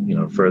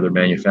banned further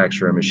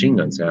manufacture of machine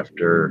guns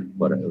after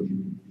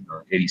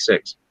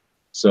 86.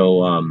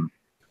 So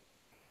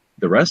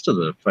the rest of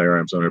the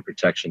Firearms Owner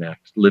Protection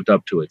Act lived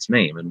up to its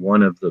name, and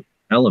one of the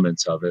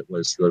elements of it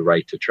was the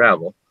right to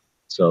travel.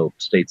 So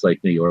states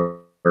like New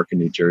York and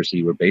New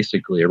Jersey were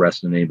basically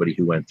arresting anybody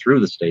who went through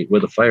the state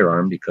with a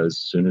firearm, because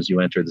as soon as you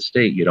enter the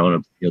state, you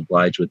don't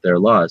oblige with their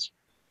laws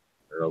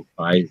or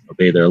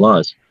obey their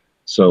laws.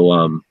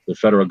 So the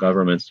federal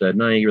government said,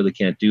 no, you really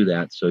can't do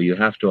that. So you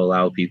have to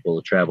allow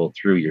people to travel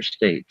through your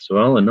state. So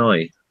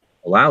Illinois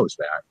allows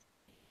that,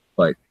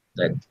 but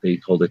that they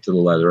hold it to the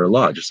letter of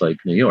law, just like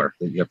New York,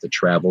 that you have to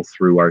travel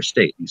through our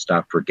state. You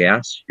stop for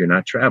gas, you're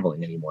not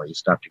traveling anymore. You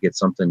stop to get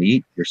something to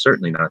eat, you're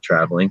certainly not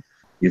traveling.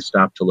 You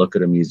stop to look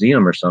at a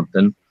museum or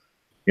something,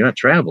 you're not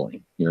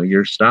traveling.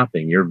 You're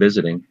stopping, you're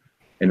visiting.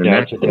 And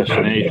that's a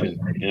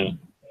destination.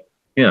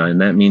 Yeah,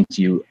 and that means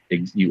you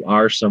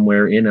are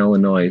somewhere in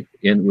Illinois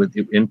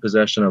in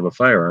possession of a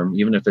firearm,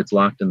 even if it's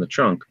locked in the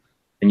trunk,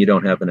 and you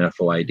don't have an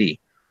FOID.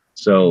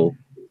 So,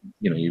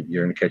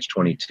 you're in a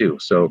catch-22.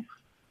 So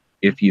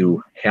if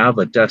you have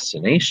a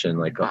destination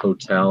like a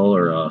hotel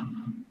or a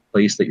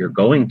place that you're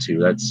going to,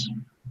 that's,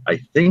 I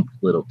think,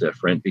 a little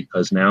different,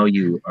 because now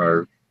you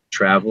are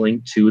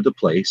traveling to the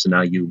place, and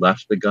now you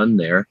left the gun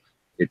there.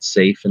 It's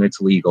safe and it's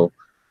legal.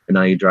 And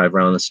now you drive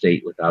around the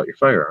state without your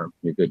firearm.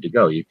 You're good to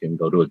go. You can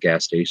go to a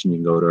gas station, you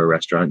can go to a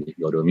restaurant, you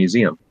can go to a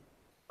museum.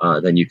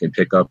 then you can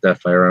pick up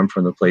that firearm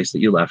from the place that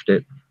you left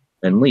it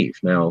and leave.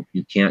 Now,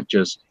 you can't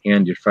just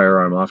hand your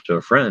firearm off to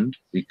a friend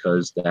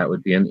because that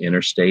would be an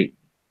interstate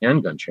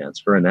handgun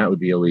transfer, and that would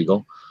be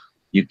illegal.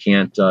 You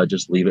can't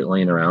just leave it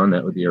laying around.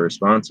 That would be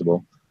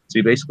irresponsible. So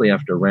you basically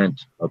have to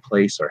rent a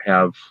place or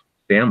have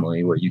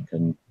family where you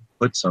can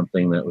put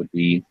something that would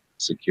be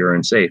secure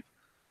and safe.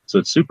 So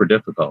it's super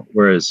difficult.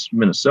 Whereas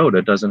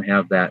Minnesota doesn't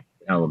have that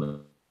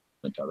element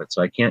of it.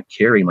 So I can't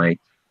carry my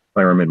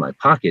firearm in my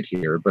pocket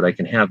here, but I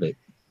can have it.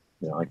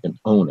 I can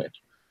own it.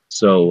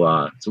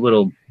 So it's a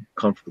little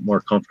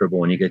more comfortable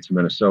when you get to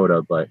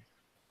Minnesota. But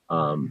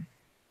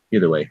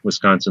either way,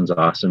 Wisconsin's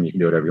awesome. You can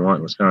do whatever you want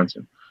in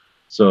Wisconsin.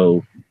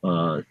 So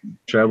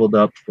traveled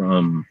up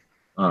from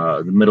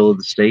the middle of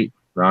the state,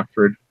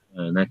 Rockford,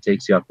 and that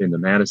takes you up into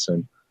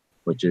Madison,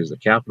 which is the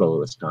capital of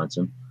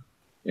Wisconsin.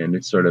 And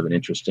it's sort of an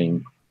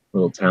interesting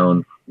little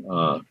town,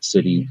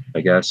 city,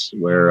 I guess,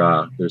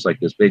 where there's like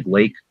this big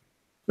lake.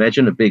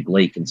 Imagine a big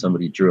lake and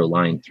somebody drew a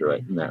line through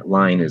it. And that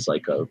line is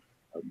like a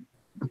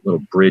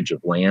little bridge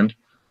of land.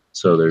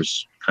 So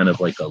there's kind of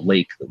like a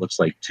lake that looks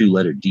like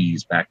two-letter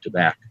D's back to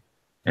back.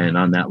 And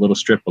on that little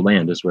strip of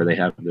land is where they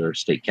have their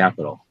state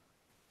capital.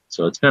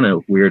 So it's kind of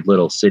a weird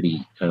little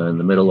city, kind of in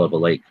the middle of a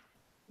lake.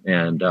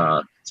 And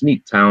it's a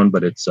neat town,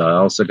 but it's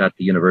also got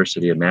the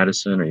University of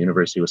Madison or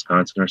University of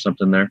Wisconsin or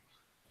something there.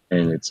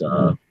 And it's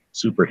a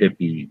super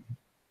hippie,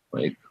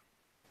 like,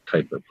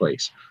 type of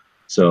place.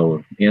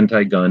 So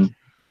anti-gun,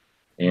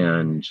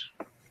 and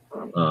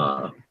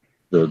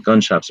the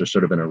gun shops are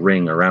sort of in a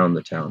ring around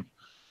the town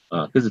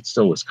because it's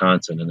still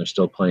Wisconsin and there's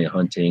still plenty of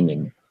hunting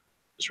and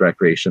just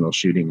recreational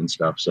shooting and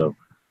stuff. So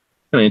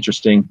kind of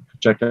interesting.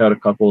 Checked out a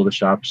couple of the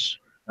shops.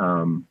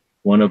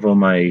 One of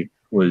them I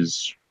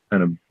was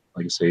kind of,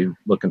 like I say,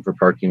 looking for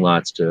parking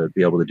lots to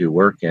be able to do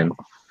work in.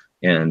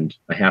 And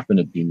I happened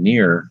to be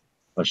near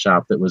a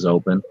shop that was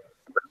open,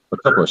 a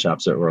couple of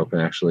shops that were open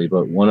actually,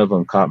 but one of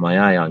them caught my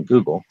eye on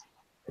Google.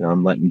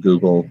 I'm letting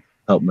Google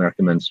help me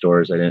recommend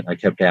stores. I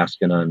kept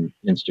asking on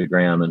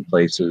Instagram and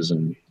places,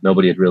 and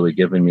nobody had really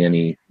given me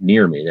any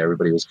near me.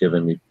 Everybody was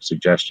giving me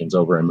suggestions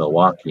over in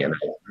Milwaukee, and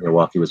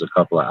Milwaukee was a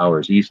couple of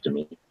hours east of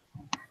me.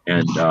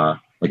 And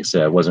like I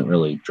said, I wasn't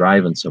really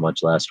driving so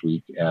much last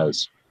week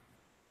as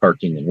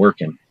parking and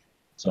working.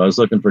 So I was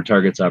looking for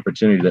targets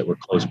opportunity that were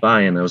close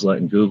by, and I was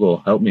letting Google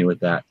help me with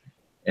that.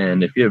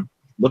 And if you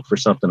look for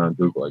something on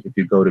Google, like if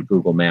you go to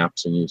Google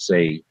Maps and you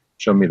say,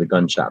 show me the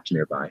gun shops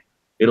nearby,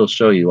 it'll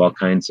show you all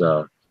kinds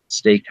of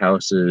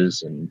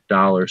steakhouses and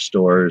dollar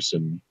stores,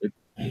 and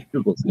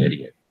Google's an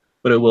idiot,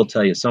 but it will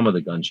tell you some of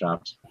the gun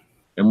shops.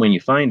 And when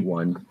you find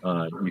one,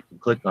 you can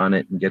click on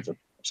it and get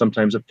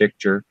sometimes a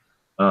picture,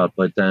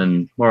 but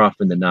then more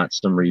often than not,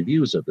 some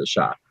reviews of the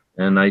shop.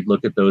 And I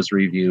look at those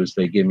reviews.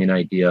 They give me an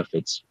idea if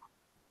it's,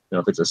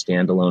 if it's a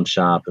standalone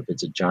shop, if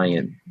it's a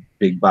giant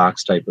big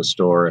box type of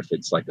store, if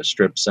it's like a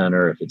strip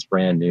center, if it's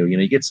brand new.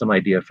 You get some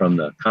idea from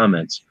the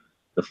comments,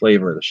 the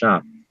flavor of the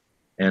shop.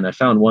 And I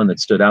found one that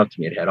stood out to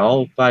me. It had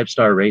all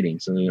 5-star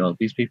ratings, and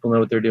these people know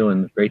what they're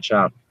doing. Great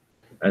shop.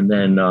 And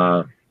then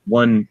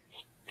one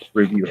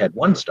review had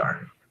 1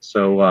 star.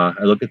 So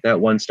I look at that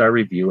 1-star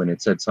review, and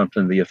it said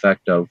something to the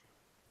effect of,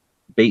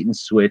 bait and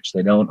switch.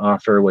 They don't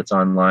offer what's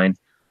online.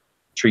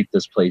 Treat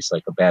this place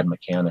like a bad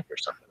mechanic or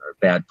something, or a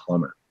bad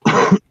plumber.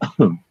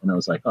 And I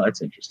was like, oh,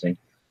 that's interesting.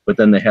 But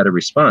then they had a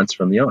response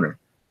from the owner,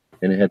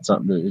 and it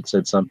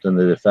said something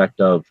to the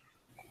effect of,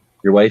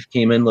 your wife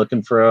came in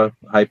looking for a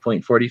high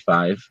point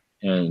 45,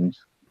 and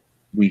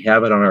we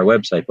have it on our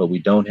website, but we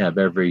don't have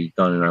every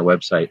gun in our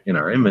website in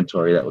our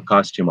inventory. That would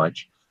cost too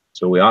much.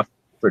 So we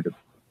offered to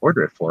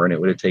order it for her, and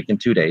it would have taken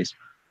 2 days.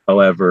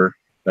 However,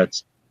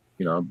 that's,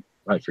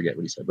 I forget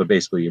what he said, but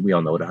basically we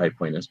all know what a high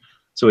point is.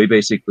 So he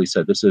basically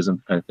said, this isn't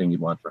the kind of thing you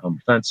want for home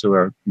defense. So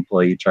our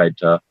employee tried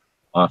to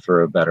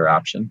offer a better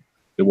option.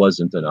 It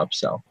wasn't an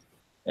upsell.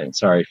 And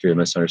sorry for your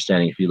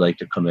misunderstanding. If you'd like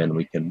to come in,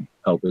 we can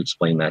help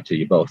explain that to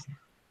you both.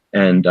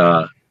 And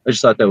I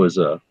just thought that was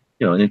an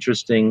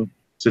interesting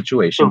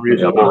situation.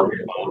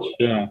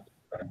 Yeah.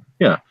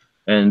 Yeah.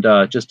 And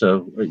just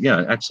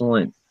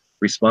excellent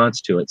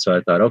response to it. So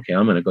I thought, okay,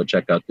 I'm going to go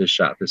check out this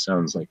shop. This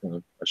sounds like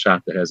a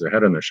shop that has their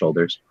head on their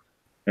shoulders.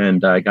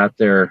 And I got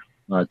there.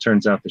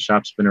 Turns out the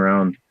shop's been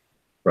around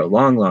for a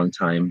long, long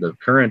time. The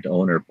current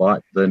owner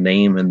bought the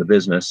name and the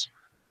business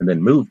and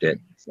then moved it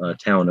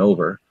town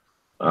over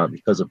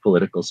because of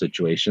political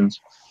situations.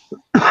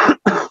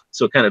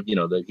 So kind of,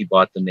 that he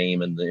bought the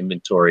name and the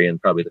inventory and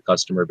probably the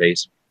customer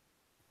base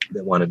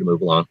that wanted to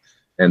move along,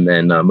 and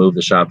then move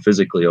the shop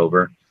physically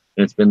over.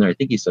 And it's been there, I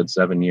think he said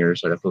 7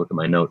 years. I'd have to look at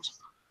my notes.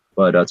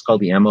 But it's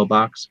called the Ammo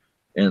Box.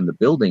 And the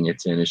building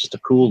it's in is just a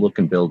cool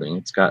looking building.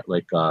 It's got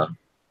like, I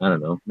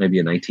don't know, maybe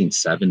a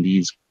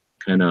 1970s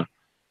kind of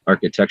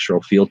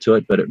architectural feel to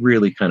it, but it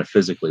really kind of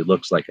physically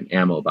looks like an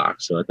ammo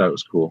box. So I thought it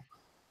was cool,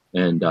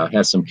 and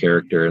has some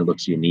character and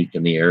looks unique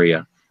in the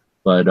area.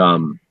 But I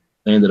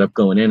ended up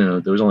going in,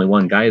 and there was only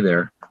one guy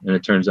there, and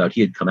it turns out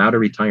he had come out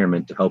of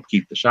retirement to help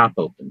keep the shop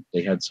open.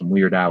 They had some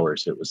weird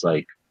hours. It was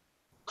like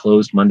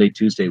closed Monday,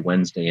 Tuesday,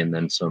 Wednesday, and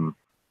then some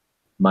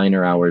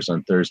minor hours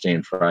on Thursday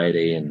and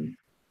Friday and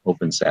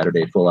open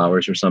Saturday full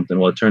hours or something.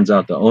 Well, it turns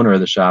out the owner of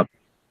the shop,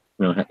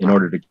 in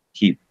order to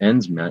keep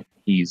ends met,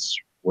 he's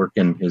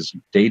working, his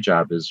day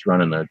job is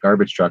running a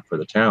garbage truck for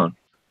the town.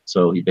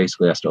 So he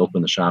basically has to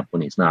open the shop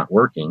when he's not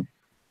working.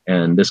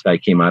 And this guy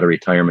came out of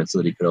retirement so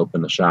that he could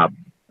open the shop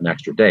an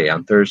extra day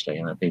on Thursday.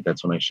 And I think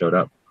that's when I showed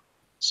up.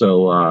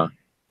 So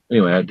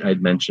anyway,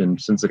 I'd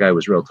mentioned, since the guy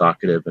was real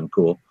talkative and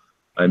cool,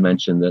 I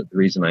mentioned that the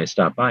reason I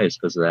stopped by is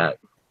because of that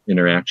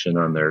interaction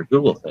on their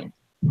Google thing.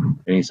 And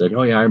he said,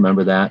 oh yeah, I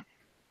remember that.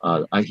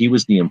 He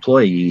was the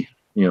employee,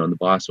 and the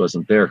boss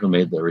wasn't there, who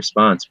made the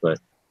response, but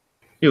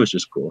it was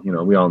just cool.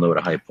 We all know what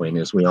a high point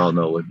is. We all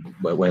know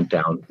what went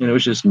down. And it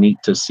was just neat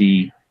to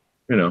see,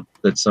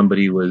 that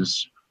somebody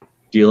was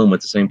dealing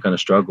with the same kind of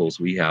struggles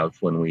we have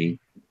when we,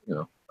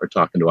 are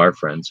talking to our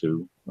friends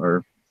who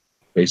are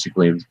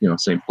basically,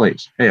 same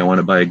place. Hey, I want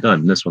to buy a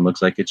gun. This one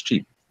looks like it's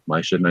cheap.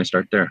 Why shouldn't I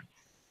start there?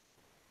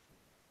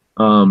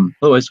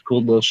 Otherwise,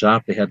 cool little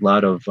shop. They had a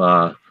lot of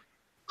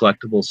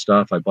collectible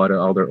stuff. I bought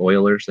all their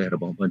oilers. They had a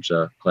whole bunch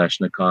of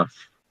Kalashnikov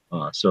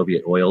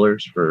Soviet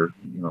oilers for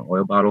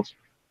oil bottles.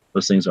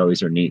 Those things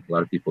always are neat. A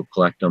lot of people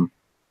collect them.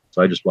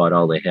 So I just bought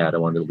all they had. I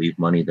wanted to leave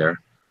money there.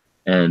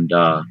 And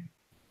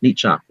neat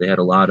shop. They had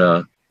a lot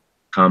of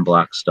com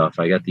block stuff.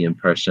 I got the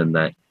impression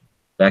that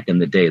back in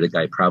the day, the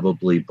guy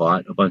probably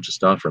bought a bunch of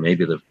stuff, or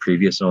maybe the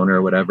previous owner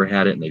or whatever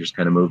had it, and they just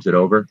kind of moved it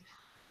over.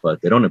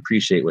 But they don't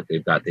appreciate what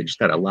they've got. They just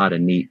got a lot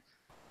of neat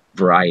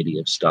variety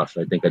of stuff.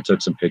 I think I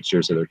took some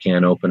pictures of their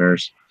can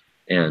openers,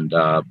 and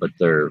but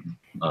their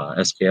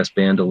SKS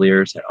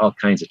bandoliers had all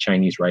kinds of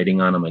Chinese writing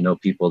on them. I know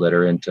people that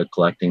are into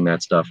collecting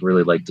that stuff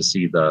really like to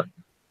see the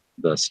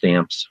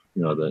stamps,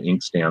 the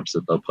ink stamps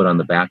that they'll put on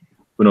the back.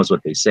 Who knows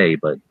what they say,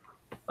 but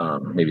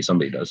maybe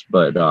somebody does.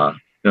 But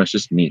it's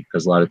just neat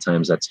because a lot of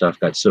times that stuff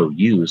got so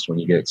used, when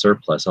you get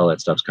surplus, all that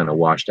stuff's kind of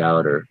washed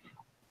out or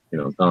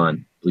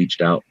gone,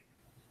 bleached out.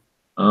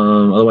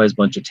 Otherwise, a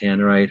bunch of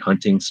tannerite,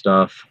 hunting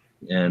stuff,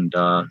 and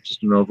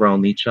just an overall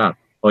neat shop.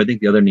 Oh, I think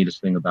the other neatest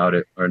thing about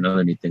it, or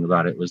another neat thing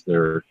about it, was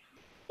their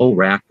whole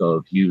rack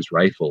of used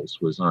rifles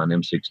was on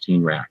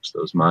M16 racks,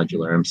 those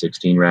modular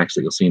M16 racks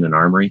that you'll see in an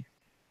armory.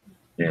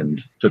 And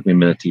it took me a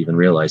minute to even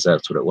realize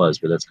that's what it was,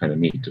 but that's kind of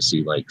neat to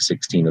see like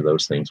 16 of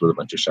those things with a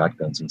bunch of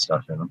shotguns and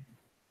stuff in them.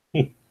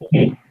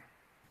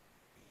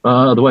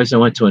 Otherwise, I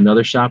went to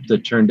another shop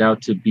that turned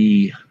out to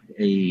be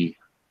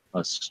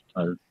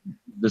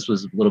this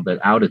was a little bit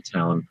out of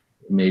town,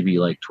 maybe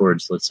like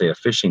towards, let's say, a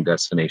fishing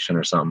destination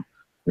or something.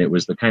 And it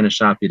was the kind of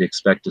shop you'd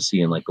expect to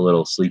see in like a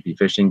little sleepy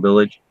fishing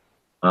village.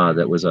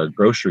 That was a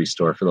grocery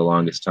store for the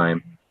longest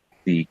time.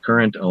 The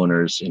current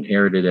owners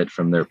inherited it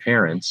from their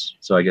parents.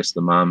 So I guess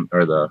the mom,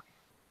 or the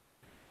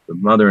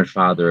mother and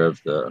father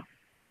of the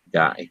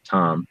guy,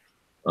 Tom,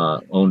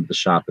 owned the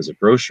shop as a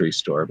grocery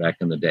store back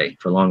in the day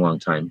for a long, long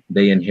time.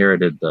 They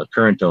inherited, the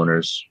current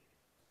owners,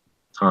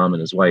 Tom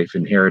and his wife,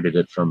 inherited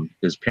it from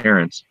his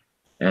parents.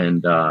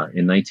 And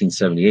in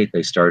 1978,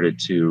 they started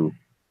to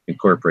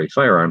incorporate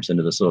firearms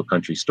into this little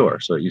country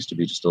store. So it used to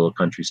be just a little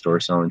country store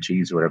selling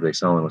cheese or whatever they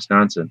sell in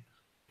Wisconsin.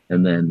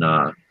 And then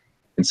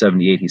in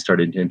 78, he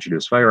started to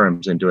introduce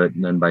firearms into it.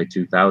 And then by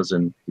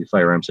 2000, the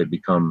firearms had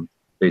become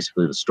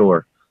basically the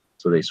store.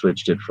 So they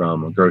switched it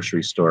from a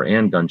grocery store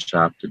and gun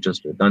shop to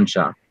just a gun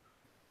shop.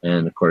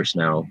 And of course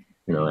now,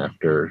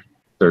 after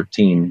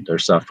 13, they're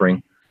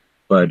suffering.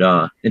 But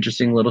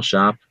interesting little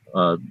shop,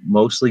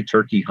 mostly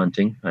turkey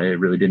hunting. I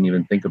really didn't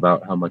even think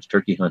about how much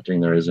turkey hunting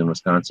there is in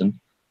Wisconsin.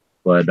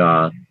 But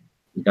the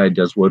guy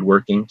does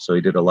woodworking, so he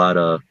did a lot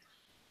of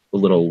the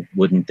little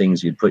wooden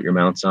things you'd put your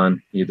mounts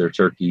on, either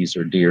turkeys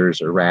or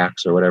deers or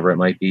racks or whatever it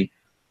might be.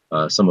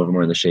 Some of them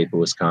were in the shape of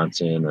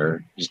Wisconsin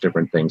or just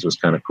different things. It was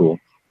kind of cool.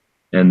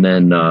 And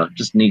then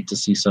just neat to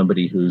see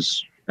somebody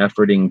who's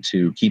efforting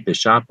to keep his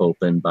shop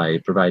open by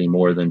providing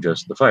more than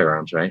just the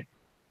firearms, right?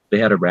 They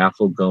had a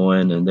raffle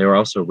going, and they were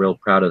also real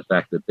proud of the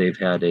fact that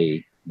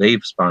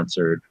they've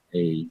sponsored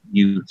a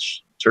youth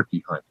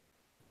turkey hunt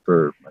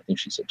for, I think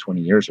she said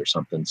 20 years or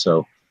something.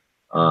 So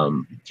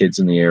kids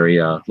in the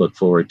area look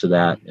forward to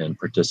that and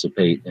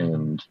participate.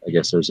 And I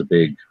guess there's a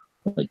big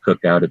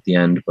cookout at the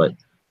end, but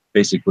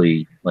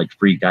basically like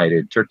free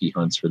guided turkey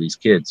hunts for these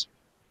kids.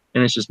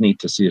 And it's just neat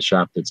to see a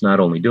shop that's not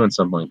only doing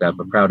something like that,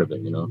 but proud of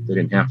it. They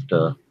didn't have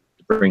to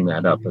bring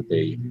that up, but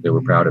they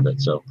were proud of it.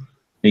 So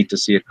neat to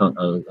see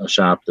a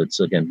shop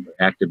that's, again,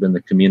 active in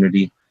the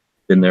community,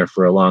 been there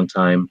for a long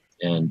time.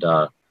 And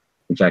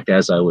in fact,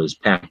 as I was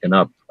packing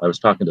up, I was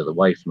talking to the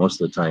wife most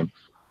of the time.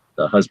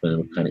 The husband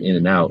was kind of in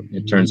and out.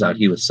 It turns out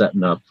he was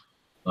setting up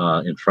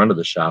in front of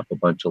the shop a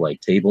bunch of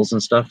tables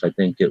and stuff. I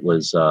think it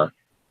was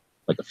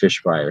like a fish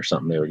fry or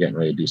something. They were getting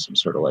ready to do some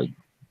sort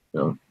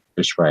of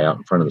fish fry out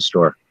in front of the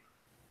store.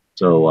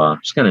 So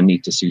it's kind of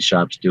neat to see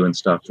shops doing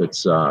stuff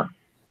that's, I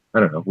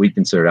don't know, we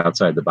consider it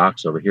outside the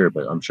box over here,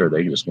 but I'm sure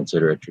they just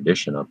consider it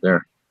tradition up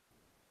there.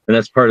 And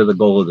that's part of the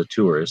goal of the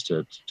tour, is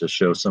to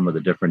show some of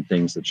the different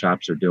things that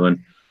shops are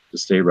doing to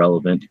stay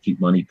relevant, to keep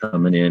money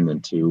coming in,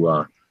 and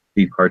to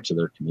be parts of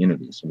their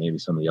community. So maybe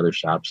some of the other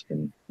shops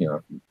can,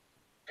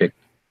 pick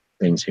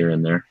things here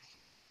and there.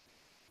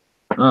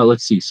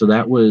 Let's see. So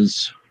that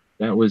was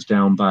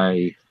down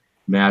by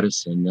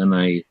Madison. Then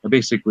I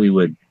basically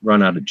would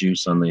run out of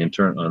juice on the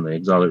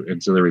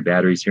auxiliary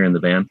batteries here in the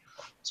van.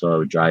 So I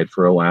would drive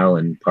for a while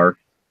and park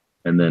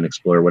and then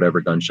explore whatever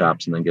gun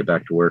shops and then get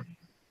back to work.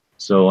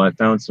 So I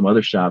found some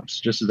other shops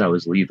just as I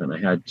was leaving. I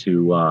had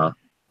to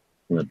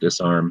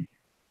disarm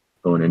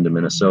going into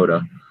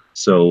Minnesota.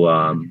 So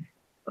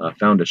I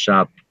found a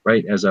shop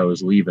right as I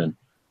was leaving,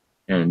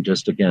 and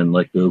just again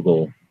like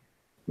Google,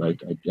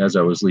 as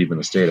I was leaving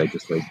the state, I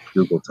just like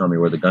Google tell me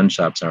where the gun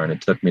shops are, and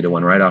it took me to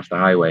one right off the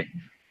highway.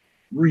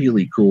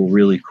 Really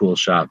cool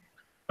shop.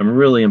 I'm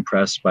really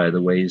impressed by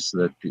the ways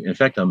that, in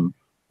fact, I'm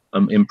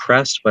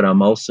impressed, but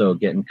I'm also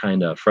getting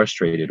kind of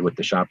frustrated with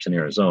the shops in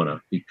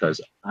Arizona because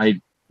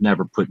I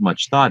never put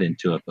much thought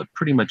into it, but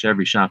pretty much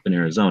every shop in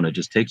Arizona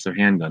just takes their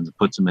handguns and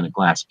puts them in a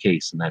glass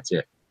case, and that's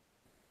it.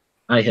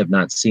 I have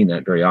not seen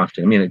that very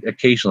often. I mean,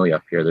 occasionally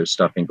up here, there's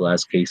stuff in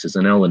glass cases.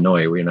 In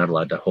Illinois, where you're not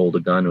allowed to hold a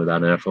gun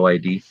without an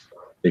FOID,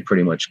 they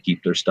pretty much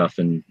keep their stuff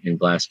in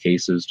glass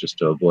cases just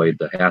to avoid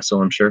the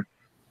hassle, I'm sure.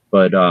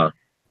 But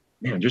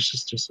man,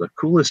 just the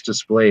coolest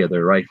display of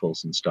their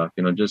rifles and stuff.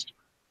 Just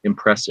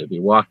impressive.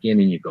 You walk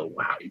in and you go,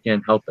 wow, you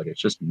can't help it. It's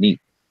just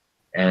neat.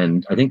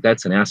 And I think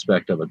that's an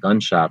aspect of a gun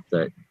shop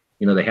that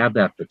they have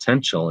that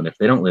potential, and if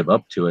they don't live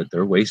up to it,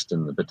 they're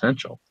wasting the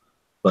potential.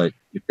 But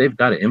if they've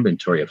got an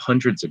inventory of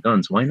hundreds of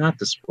guns, why not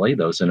display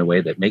those in a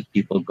way that make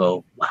people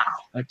go, wow,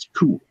 that's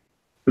cool?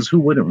 Because who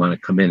wouldn't want to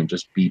come in and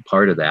just be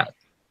part of that?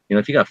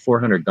 If you got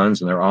 400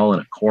 guns and they're all in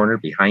a corner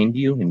behind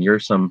you and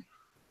you're some,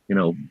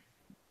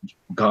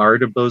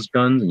 guard of those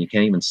guns and you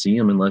can't even see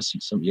them unless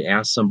you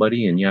ask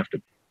somebody and you have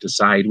to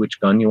decide which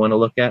gun you want to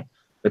look at,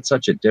 it's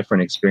such a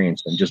different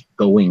experience than just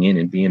going in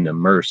and being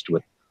immersed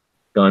with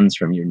guns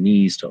from your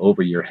knees to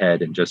over your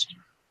head and just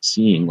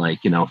seeing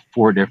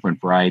 4 different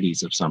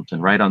varieties of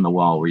something right on the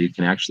wall where you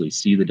can actually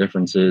see the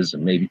differences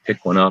and maybe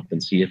pick one up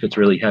and see if it's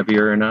really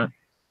heavier or not.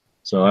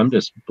 So I'm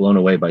just blown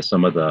away by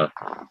some of the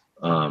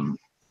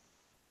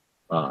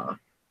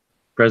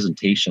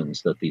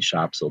presentations that these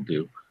shops will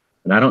do.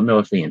 And I don't know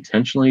if they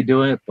intentionally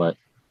do it, but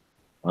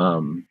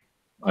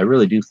I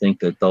really do think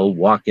that they'll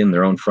walk in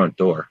their own front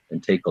door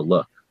and take a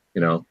look. I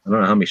don't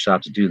know how many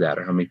shops do that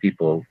or how many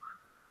people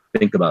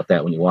think about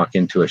that when you walk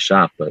into a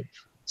shop, but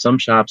some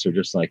shops are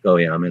just like, oh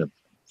yeah, I'm in a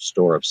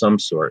store of some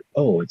sort.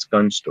 Oh, it's a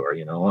gun store.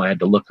 I had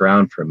to look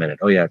around for a minute.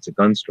 Oh yeah, it's a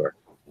gun store.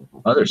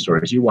 Other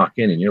stores, you walk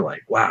in and you're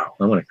like, wow,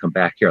 I want to come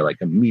back here.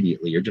 Like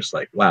immediately, you're just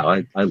like,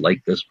 wow, I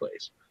like this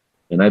place.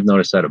 And I've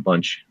noticed that a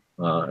bunch.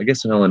 I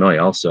guess in Illinois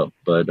also,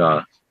 but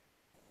here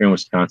in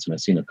Wisconsin,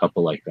 I've seen a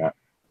couple like that.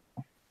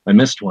 I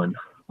missed one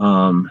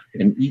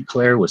in Eau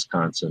Claire,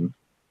 Wisconsin.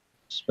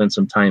 Spent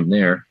some time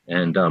there,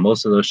 and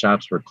most of those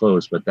shops were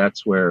closed, but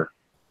that's where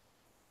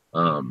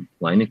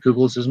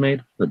Leinenkugel's is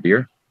made, the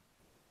beer.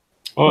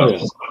 Oh,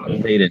 It's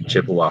made in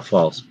Chippewa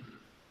Falls. Do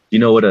you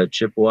know what a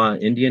Chippewa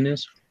Indian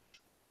is?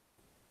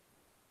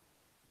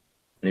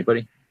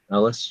 Anybody?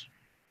 Alice?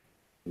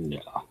 yeah.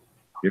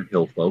 You're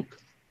hill folk.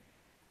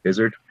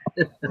 Gizzard?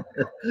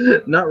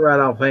 Not right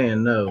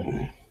offhand,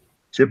 no.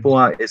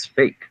 Chippewa is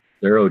fake.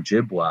 They're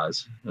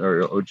Ojibwas,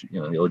 or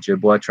the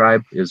Ojibwa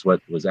tribe is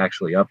what was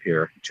actually up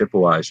here.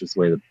 Chippewa is just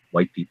the way the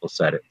white people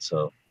said it.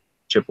 So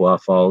Chippewa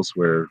Falls,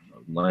 where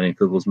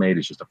Leinenkugel's made,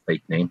 is just a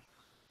fake name,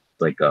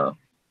 like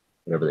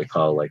whatever they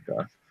call a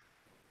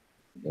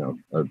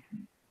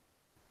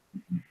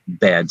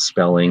bad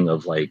spelling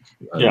of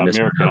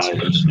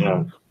Americanized.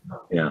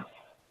 Yeah.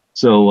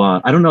 So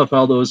I don't know if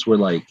all those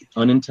were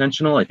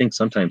unintentional. I think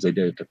sometimes they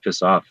did it to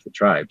piss off the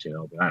tribes, but I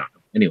don't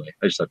know. Anyway,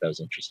 I just thought that was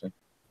interesting.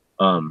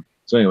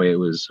 So anyway, it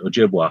was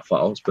Ojibwa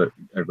Falls, but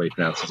everybody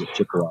pronounces it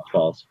Chippewa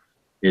Falls,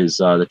 is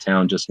the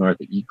town just north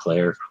of Eau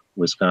Claire,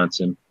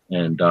 Wisconsin.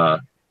 And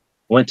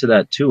went to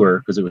that tour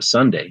because it was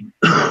Sunday.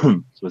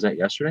 So was that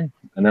yesterday?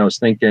 And I was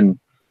thinking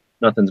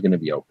nothing's going to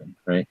be open,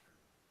 right?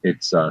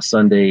 It's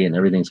Sunday and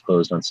everything's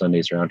closed on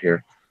Sundays around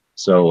here.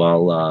 So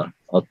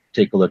I'll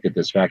take a look at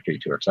this factory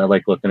tour because I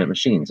like looking at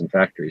machines and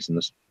factories. And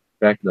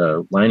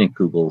the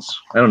Leinenkugel's,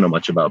 I don't know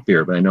much about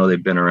beer, but I know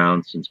they've been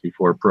around since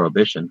before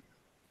Prohibition.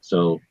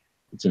 So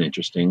it's an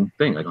interesting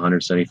thing, like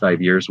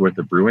 175 years worth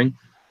of brewing.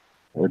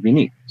 That would be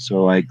neat.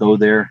 So I go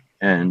there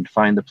and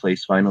find the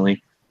place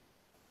finally.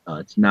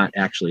 It's not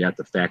actually at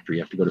the factory.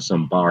 You have to go to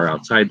some bar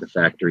outside the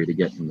factory to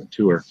get in the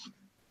tour.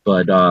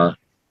 But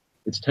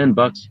it's $10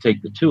 to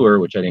take the tour,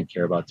 which I didn't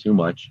care about too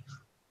much,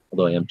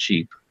 although I am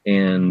cheap.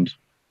 And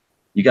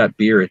you got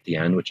beer at the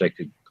end, which I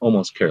could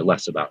almost care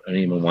less about. I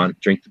didn't even want to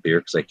drink the beer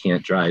because I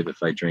can't drive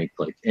if I drink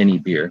any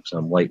beer because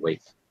I'm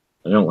lightweight.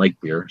 I don't like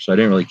beer, so I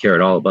didn't really care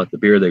at all about the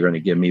beer they're going to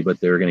give me, but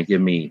they were going to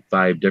give me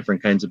 5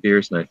 different kinds of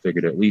beers, and I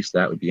figured at least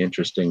that would be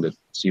interesting to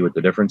see what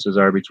the differences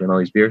are between all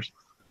these beers.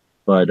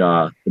 But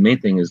the main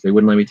thing is they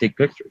wouldn't let me take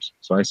pictures.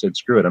 So I said,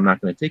 screw it, I'm not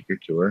going to take your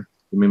tour.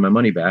 Give me my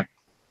money back.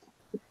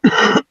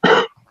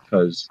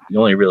 Because the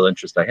only real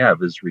interest I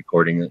have is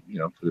recording it,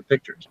 for the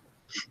pictures.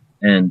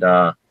 And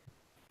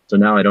so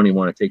now I don't even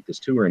want to take this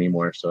tour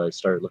anymore. So I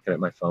started looking at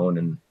my phone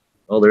and,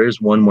 there is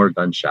one more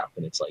gun shop,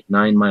 and it's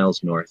 9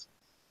 miles north.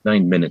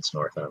 9 minutes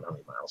north. I don't know how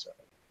many miles that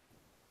is.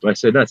 So I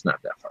said, that's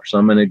not that far. So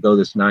I'm going to go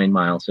this 9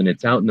 miles, and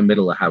it's out in the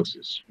middle of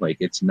houses. Like,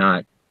 it's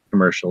not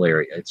commercial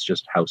area. It's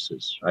just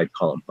houses. I'd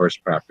call them horse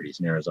properties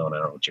in Arizona. I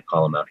don't know what you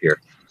call them out here,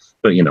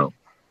 but, you know,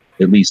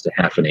 at least a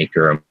half an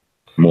acre or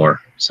more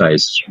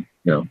size,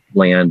 you know,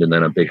 land, and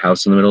then a big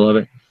house in the middle of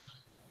it.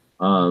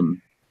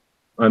 I'm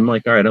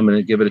like, all right, I'm going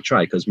to give it a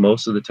try, because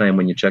most of the time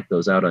when you check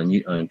those out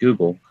on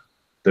Google,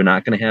 they're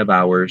not going to have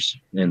hours,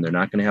 and they're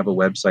not going to have a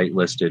website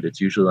listed. It's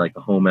usually like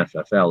a home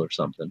FFL or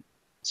something.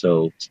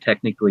 So it's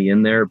technically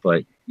in there,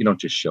 but you don't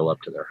just show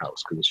up to their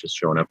house, because it's just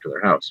showing up to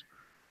their house.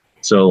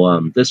 So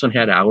this one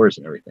had hours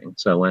and everything.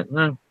 So I went,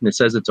 and it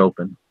says it's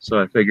open.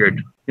 So I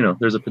figured, you know,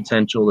 there's a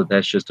potential that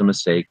that's just a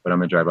mistake, but I'm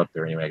going to drive up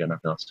there anyway. I got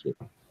nothing else to do.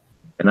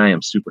 And I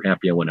am super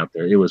happy I went up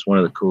there. It was one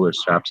of the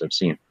coolest shops I've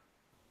seen.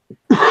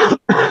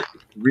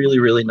 Really,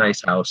 really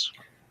nice house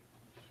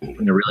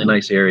in a really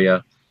nice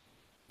area,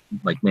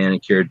 like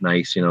manicured,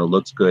 nice, you know,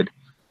 looks good.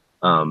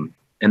 And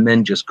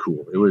then just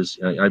cool. It was,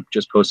 I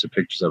just posted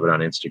pictures of it on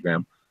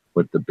Instagram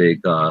with the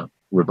big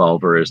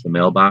revolver as the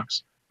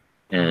mailbox.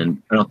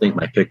 And I don't think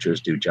my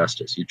pictures do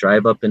justice. You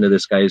drive up into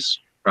this guy's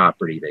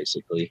property,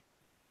 basically,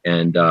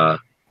 and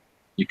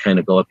you kind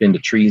of go up into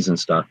trees and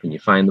stuff, and you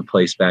find the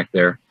place back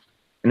there.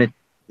 And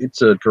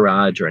it's a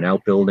garage or an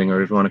outbuilding, or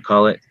whatever you want to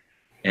call it.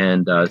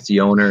 And it's the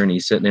owner, and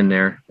he's sitting in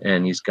there,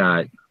 and he's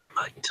got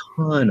a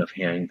ton of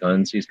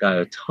handguns. He's got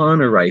a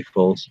ton of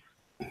rifles.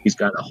 He's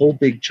got a whole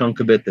big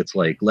chunk of it that's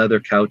like leather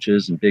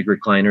couches and big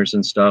recliners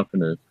and stuff,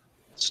 and a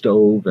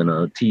stove and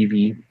a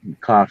TV and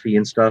coffee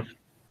and stuff.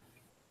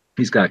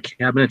 He's got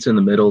cabinets in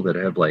the middle that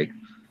have like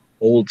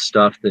old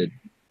stuff that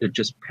they're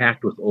just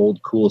packed with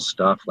old cool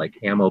stuff, like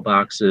ammo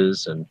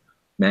boxes and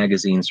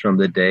magazines from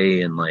the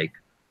day, and like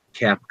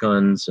cap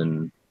guns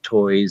and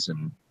toys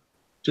and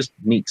just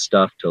neat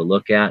stuff to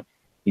look at.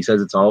 He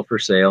says it's all for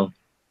sale.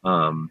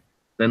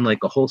 Then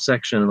like a whole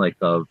section like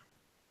of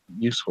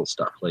useful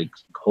stuff, like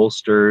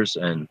holsters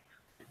and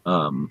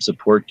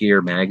support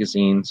gear,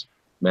 magazines,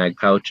 mag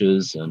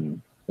pouches,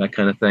 and that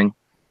kind of thing.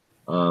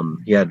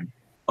 He had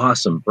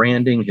awesome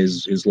branding.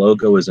 His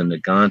logo is a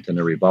Nagant and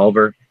a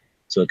revolver,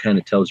 so it kind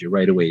of tells you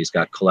right away he's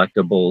got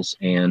collectibles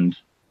and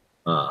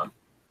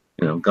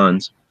you know,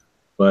 guns.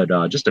 But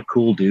just a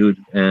cool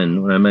dude.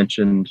 And when I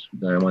mentioned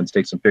that I wanted to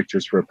take some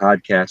pictures for a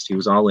podcast, he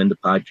was all into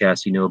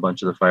podcasts. He knew a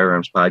bunch of the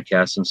firearms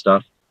podcasts and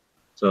stuff.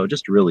 So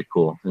just really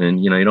cool.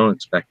 And, you know, you don't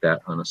expect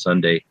that on a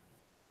Sunday,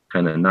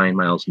 kind of 9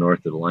 miles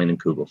north of the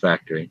Leinenkugel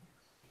factory.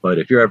 But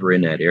if you're ever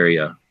in that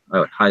area, I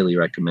would highly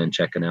recommend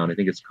checking out. I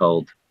think it's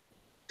called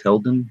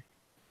Tilden.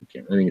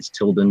 I think it's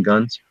Tilden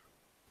Guns.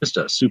 Just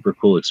a super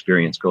cool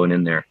experience going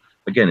in there.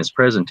 Again, his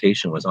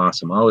presentation was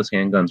awesome. All his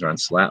handguns are on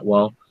slat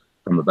wall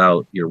from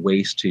about your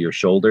waist to your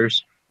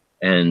shoulders,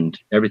 and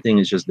everything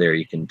is just there.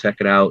 You can check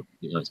it out.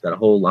 You know, it's got a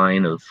whole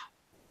line of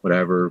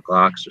whatever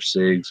Glocks or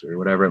SIGs or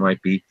whatever it might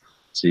be,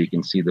 so you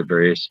can see the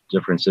various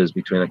differences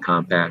between a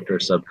compact or a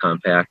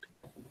subcompact,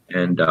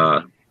 and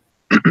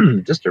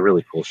just a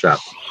really cool shop.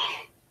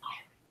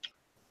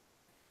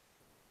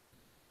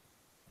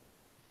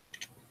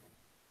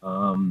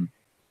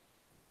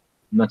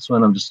 Next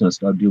one, I'm just going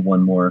to do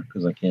one more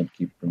because I can't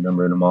keep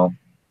remembering them all,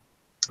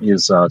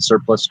 is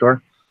Surplus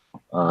Store.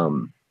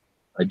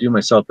 I do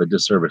myself a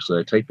disservice, so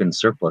I type in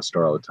surplus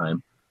store all the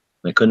time,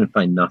 and I couldn't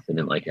find nothing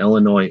in like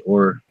Illinois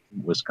or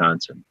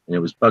Wisconsin, and it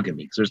was bugging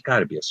me because there's got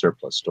to be a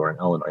surplus store in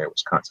Illinois or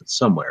Wisconsin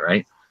somewhere,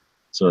 right?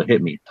 So it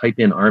hit me. Type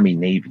in Army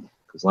Navy,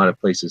 because a lot of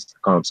places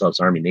call themselves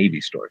Army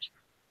Navy stores,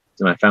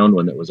 and I found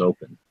one that was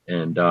open,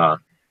 and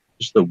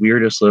just the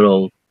weirdest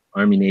little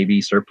Army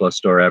Navy surplus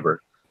store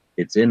ever.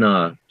 It's in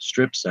a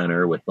strip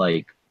center with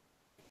like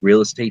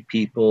real estate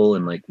people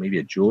and like maybe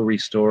a jewelry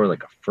store,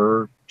 like a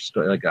fur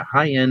store, like a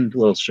high-end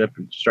little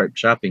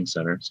shopping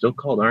center, still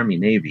called Army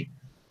Navy.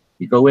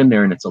 You go in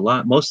there and it's a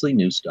lot, mostly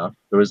new stuff.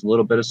 There was a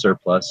little bit of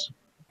surplus,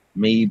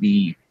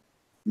 maybe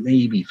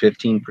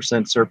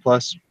 15%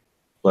 surplus,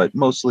 but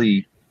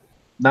mostly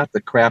not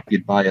the crap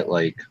you'd buy at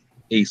like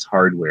Ace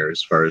Hardware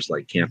as far as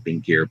like camping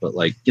gear, but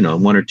like, you know,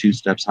 1 or 2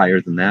 steps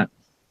higher than that.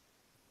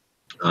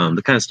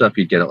 The kind of stuff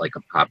you'd get at like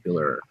a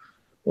Popular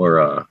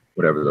or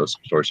whatever those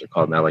stores are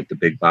called now, like the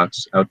big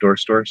box outdoor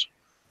stores.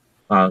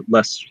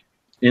 Less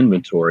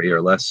inventory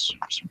or less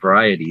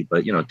variety,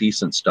 but, you know,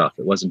 decent stuff.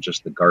 It wasn't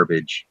just the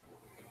garbage,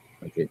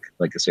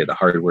 like I say, the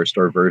hardware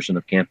store version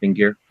of camping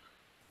gear.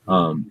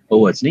 But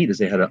what's neat is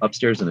they had an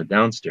upstairs and a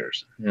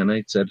downstairs. And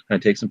I said, can I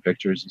take some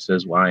pictures? He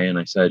says, why? And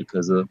I said,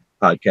 because of the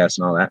podcast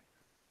and all that.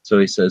 So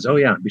he says, oh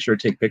yeah, be sure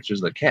to take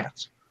pictures of the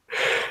cats.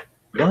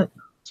 What?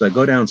 So I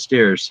go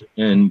downstairs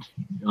and,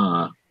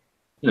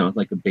 you know,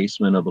 like a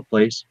basement of a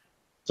place.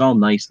 It's all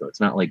nice though. It's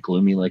not like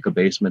gloomy like a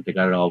basement. They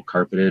got it all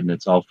carpeted and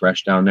it's all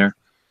fresh down there.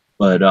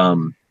 But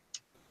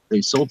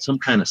they sold some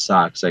kind of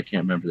socks. I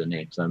can't remember the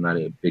names. I'm not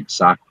a big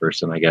sock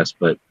person, I guess,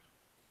 but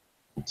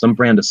some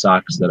brand of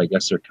socks that I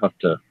guess are tough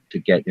to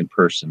get in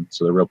person.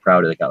 So they're real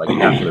proud of it. They got like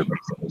half of their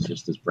basement was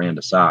just this brand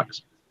of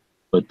socks.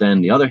 But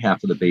then the other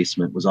half of the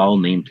basement was all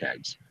name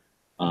tags.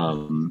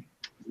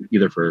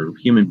 either for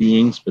human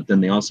beings, but then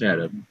they also had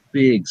a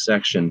big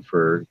section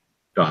for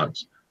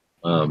dogs,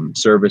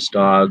 service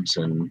dogs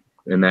and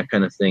that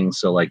kind of thing.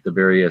 So like the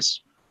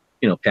various,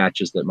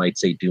 patches that might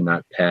say do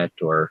not pet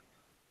or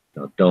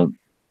don't,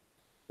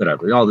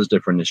 whatever, all those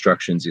different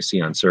instructions you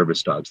see on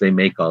service dogs, they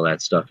make all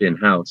that stuff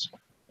in-house.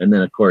 And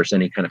then of course,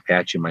 any kind of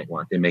patch you might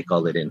want, they make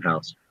all that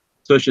in-house.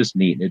 So it's just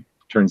neat. It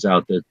turns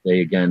out that they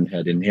again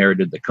had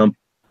inherited the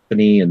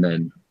company and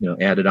then,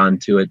 added on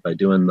to it by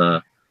doing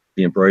the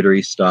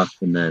embroidery stuff.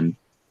 And then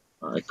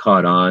it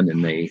caught on,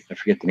 and I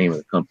forget the name of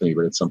the company,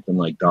 but it's something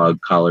like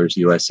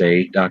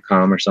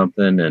dogcollarsusa.com or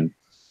something. And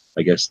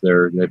I guess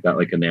they've got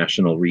like a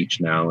national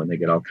reach now, and they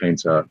get all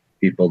kinds of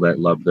people that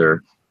love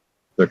their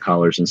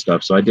collars and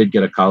stuff. So I did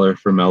get a collar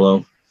for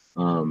Mello,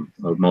 a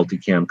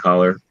multicam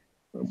collar.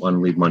 I want to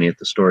leave money at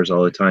the stores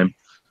all the time.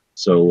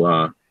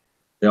 So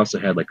they also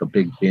had like a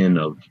big bin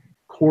of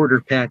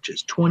quarter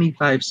patches,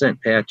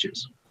 25-cent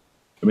patches.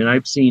 I mean,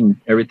 I've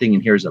seen everything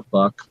in here is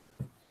 $1,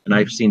 and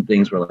I've seen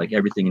things where like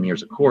everything in here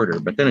is a quarter,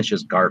 but then it's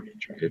just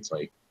garbage, right? It's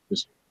like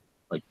just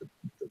like the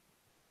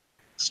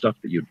stuff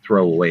that you'd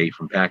throw away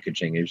from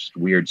packaging. It's just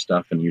weird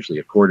stuff, and usually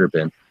a quarter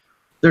bin.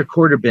 Their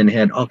quarter bin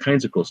had all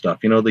kinds of cool stuff.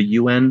 The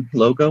UN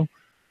logo?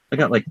 I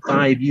got like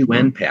 5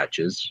 UN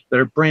patches that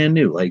are brand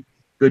new, like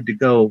good to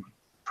go,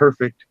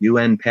 perfect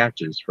UN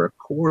patches for a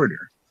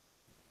quarter.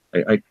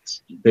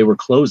 They were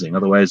closing.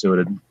 Otherwise, they would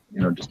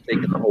have, just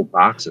taken the whole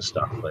box of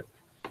stuff. But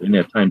we didn't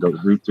have time to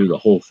root through the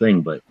whole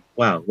thing. But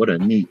wow, what a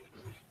neat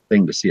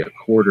thing to see a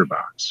quarter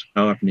box.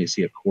 How often do you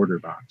see a quarter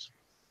box?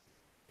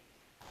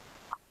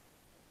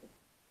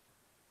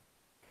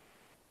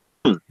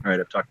 All right,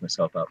 I've talked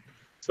myself up.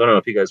 So I don't know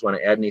if you guys want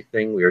to add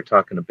anything. We were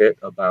talking a bit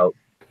about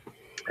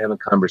having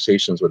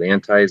conversations with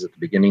antis at the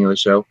beginning of the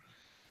show.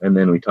 And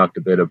then we talked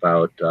a bit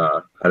about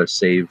how to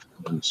save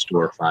and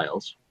store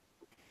files.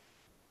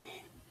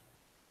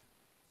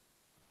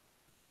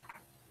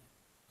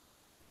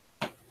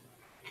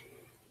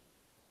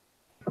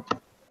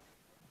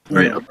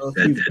 Right.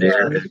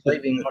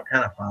 Saving what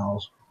kind of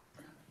files?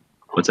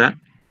 What's that?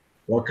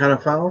 What kind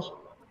of files?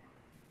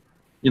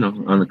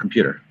 On the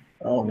computer.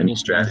 Oh, any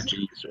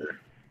strategies or?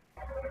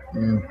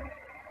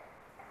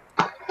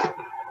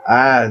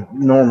 I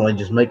normally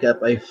just make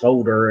up a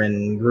folder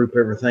and group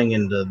everything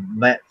into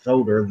that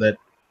folder that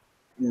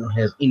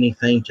has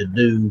anything to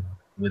do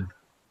with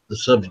the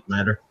subject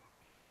matter.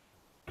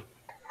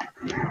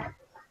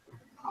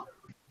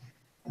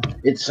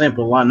 It's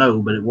simple, I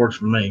know, but it works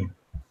for me.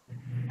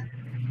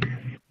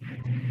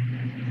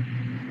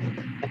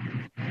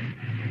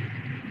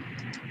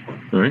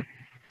 All right.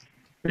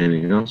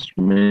 Anything else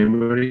from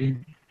anybody?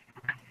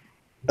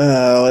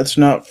 Let's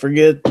not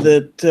forget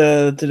that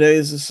today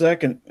is the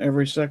second.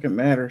 Every second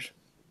matters.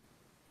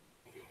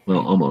 Well,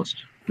 almost.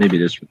 Maybe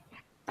it is.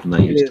 I'm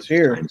not used to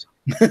here. Times.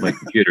 My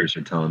computers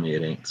are telling me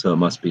it ain't, so it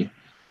must be.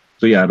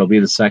 So yeah, it'll be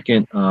the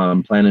second.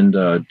 Planning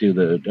to do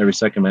the Every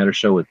Second Matter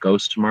show with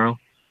Ghost tomorrow.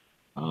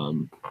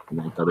 And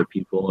other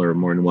people are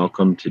more than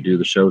welcome to do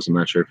the shows. I'm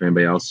not sure if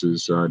anybody else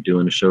is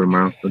doing a show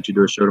tomorrow. Don't you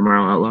do a show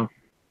tomorrow, Outlaw?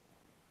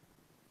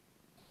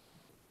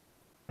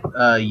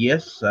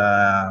 Yes,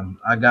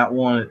 I got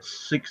one at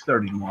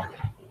 6:30 tomorrow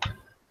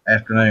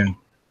afternoon.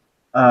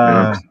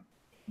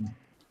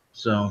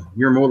 So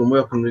you're more than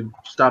welcome to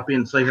stop in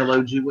and say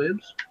hello,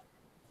 G-Webs.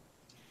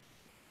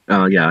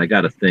 Yeah, I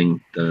got a thing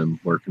that I'm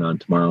working on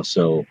tomorrow.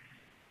 So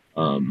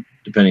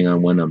depending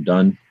on when I'm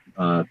done,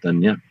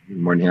 then yeah,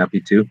 I'm more than happy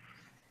to.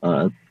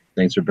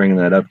 Thanks for bringing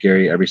that up,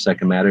 Gary. Every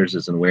Second Matters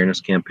is an awareness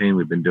campaign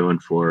we've been doing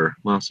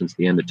since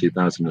the end of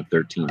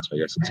 2013. So I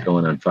guess it's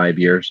going on 5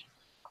 years,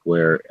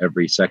 where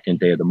every second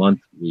day of the month,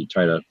 we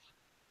try to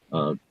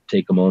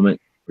take a moment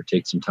or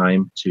take some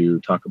time to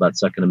talk about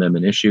Second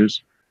Amendment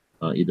issues,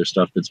 either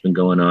stuff that's been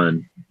going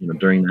on,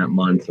 during that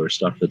month or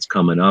stuff that's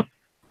coming up.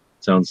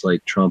 Sounds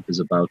like Trump is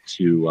about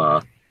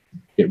to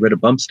get rid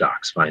of bump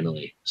stocks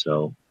finally.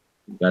 So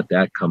we've got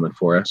that coming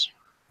for us.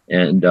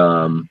 And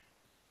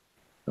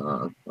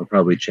I'll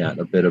probably chat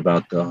a bit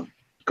about the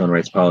Gun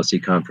Rights Policy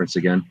Conference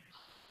again.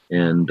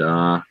 And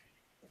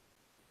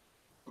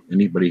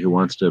anybody who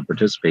wants to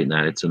participate in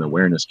that, it's an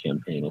awareness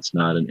campaign. It's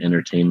not an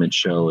entertainment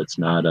show. It's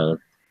not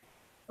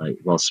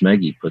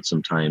Smeggy put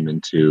some time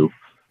into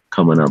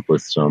coming up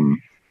with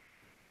some,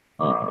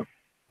 bullet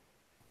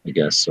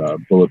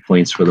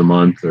points for the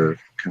month, or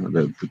kind of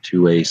the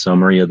 2A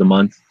summary of the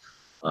month.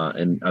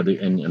 And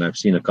I've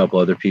seen a couple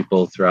other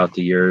people throughout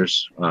the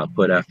years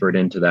put effort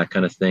into that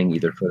kind of thing,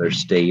 either for their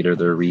state or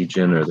their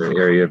region or their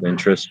area of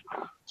interest.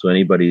 So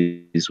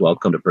anybody is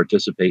welcome to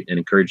participate and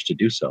encouraged to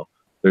do so.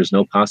 There's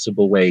no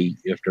possible way,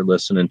 after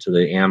listening to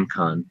the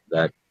AmCon,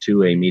 that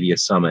 2A Media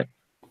Summit,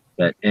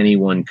 that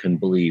anyone can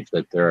believe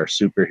that there are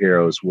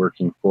superheroes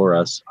working for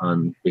us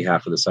on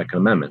behalf of the Second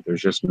Amendment.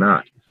 There's just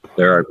not.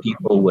 There are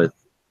people with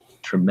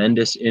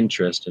tremendous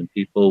interest and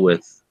people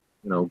with,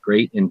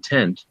 great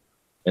intent,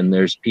 and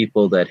there's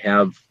people that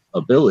have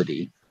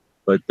ability,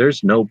 but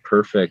there's no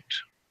perfect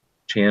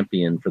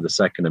champion for the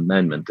Second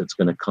Amendment that's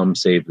going to come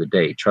save the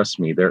day. Trust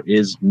me, there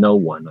is no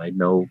one. I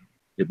know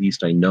at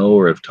least I know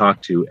or have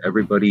talked to,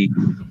 everybody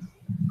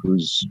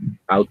who's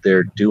out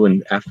there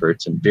doing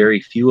efforts, and very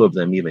few of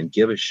them even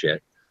give a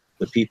shit.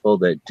 The people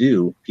that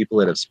do, people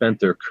that have spent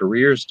their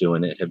careers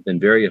doing it, have been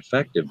very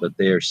effective, but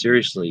they are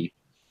seriously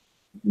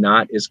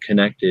not as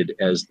connected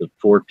as the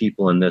 4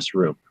 people in this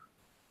room.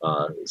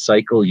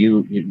 Cycle,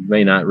 you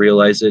may not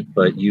realize it,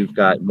 but you've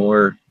got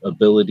more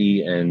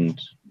ability and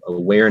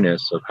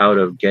awareness of how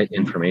to get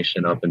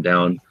information up and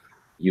down.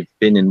 You've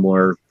been in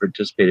more,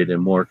 participated in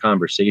more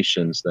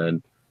conversations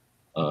than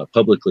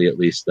publicly, at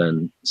least,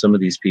 than some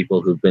of these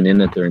people who've been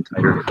in it their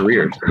entire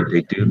careers.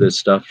 They do this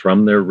stuff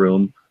from their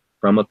room,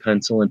 from a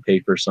pencil and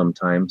paper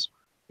sometimes,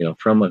 you know,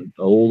 from an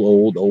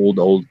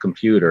old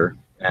computer,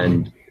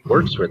 and it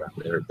works for them.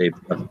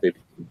 They've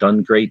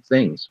done great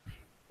things.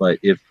 But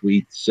if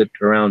we sit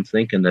around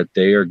thinking that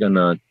they are going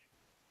to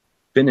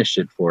finish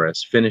it for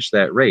us, finish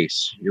that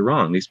race, you're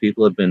wrong. These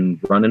people have been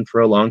running for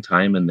a long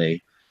time, and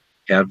they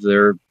have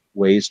their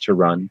ways to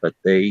run, but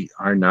they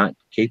are not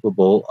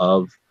capable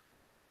of,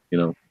 you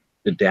know,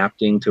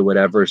 adapting to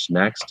whatever's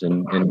next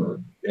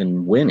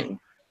and winning.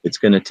 It's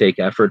going to take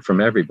effort from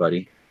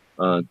everybody.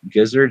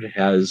 Gizzard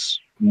has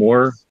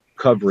more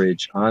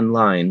coverage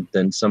online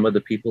than some of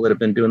the people that have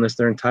been doing this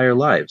their entire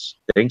lives.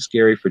 Thanks,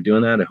 Gary, for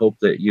doing that. I hope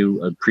that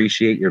you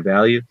appreciate your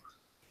value.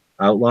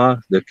 Outlaw,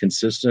 the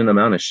consistent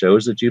amount of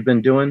shows that you've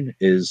been doing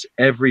is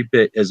every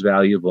bit as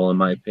valuable, in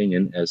my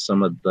opinion, as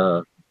some of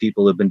the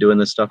people who've been doing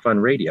this stuff on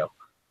radio.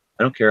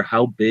 I don't care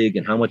how big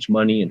and how much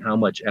money and how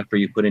much effort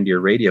you put into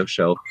your radio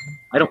show.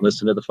 I don't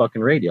listen to the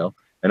fucking radio,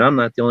 and I'm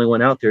not the only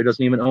one out there who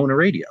doesn't even own a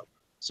radio.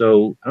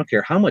 So I don't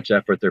care how much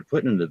effort they're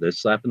putting into this,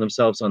 slapping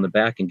themselves on the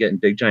back and getting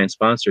big giant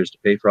sponsors to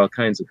pay for all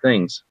kinds of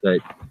things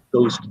that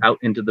goes out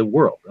into the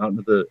world, out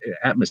into the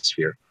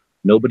atmosphere.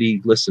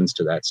 Nobody listens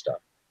to that stuff.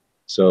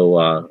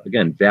 So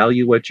again,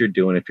 value what you're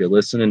doing. If you're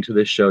listening to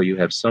this show, you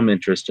have some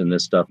interest in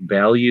this stuff.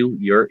 Value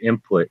your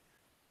input.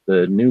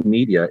 The new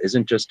media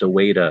isn't just a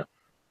way to,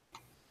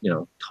 you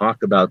know,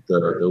 talk about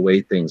the way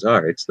things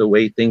are. It's the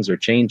way things are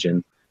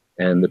changing,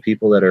 and the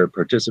people that are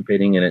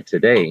participating in it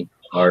today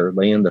are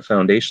laying the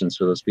foundations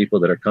for those people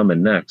that are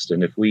coming next.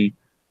 And if we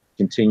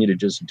continue to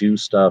just do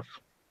stuff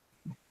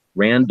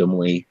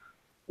randomly,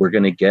 we're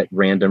going to get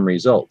random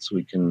results.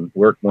 We can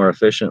work more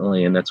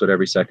efficiently, and that's what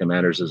Every Second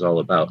Matters is all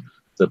about.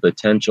 The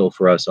potential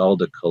for us all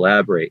to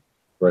collaborate,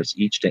 for us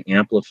each to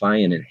amplify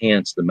and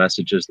enhance the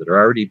messages that are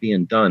already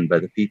being done by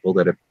the people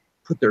that have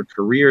put their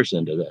careers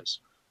into this.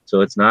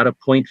 So it's not a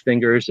point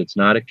fingers, it's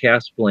not a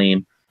cast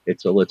blame,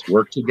 it's a let's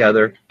work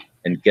together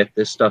and get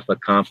this stuff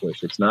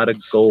accomplished. It's not a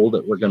goal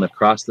that we're going to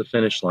cross the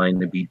finish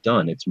line and be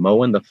done. It's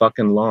mowing the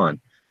fucking lawn.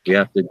 We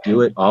have to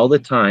do it all the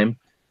time.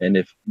 And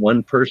if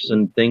one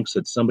person thinks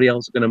that somebody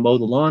else is going to mow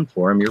the lawn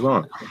for them, you're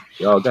wrong.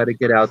 You all got to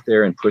get out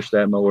there and push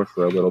that mower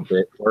for a little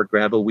bit, or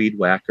grab a weed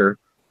whacker,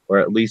 or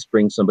at least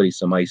bring somebody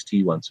some iced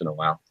tea once in a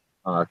while.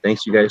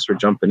 Thanks, you guys, for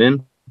jumping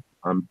in.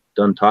 I'm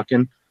done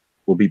talking.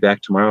 We'll be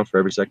back tomorrow for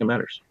Every Second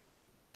Matters.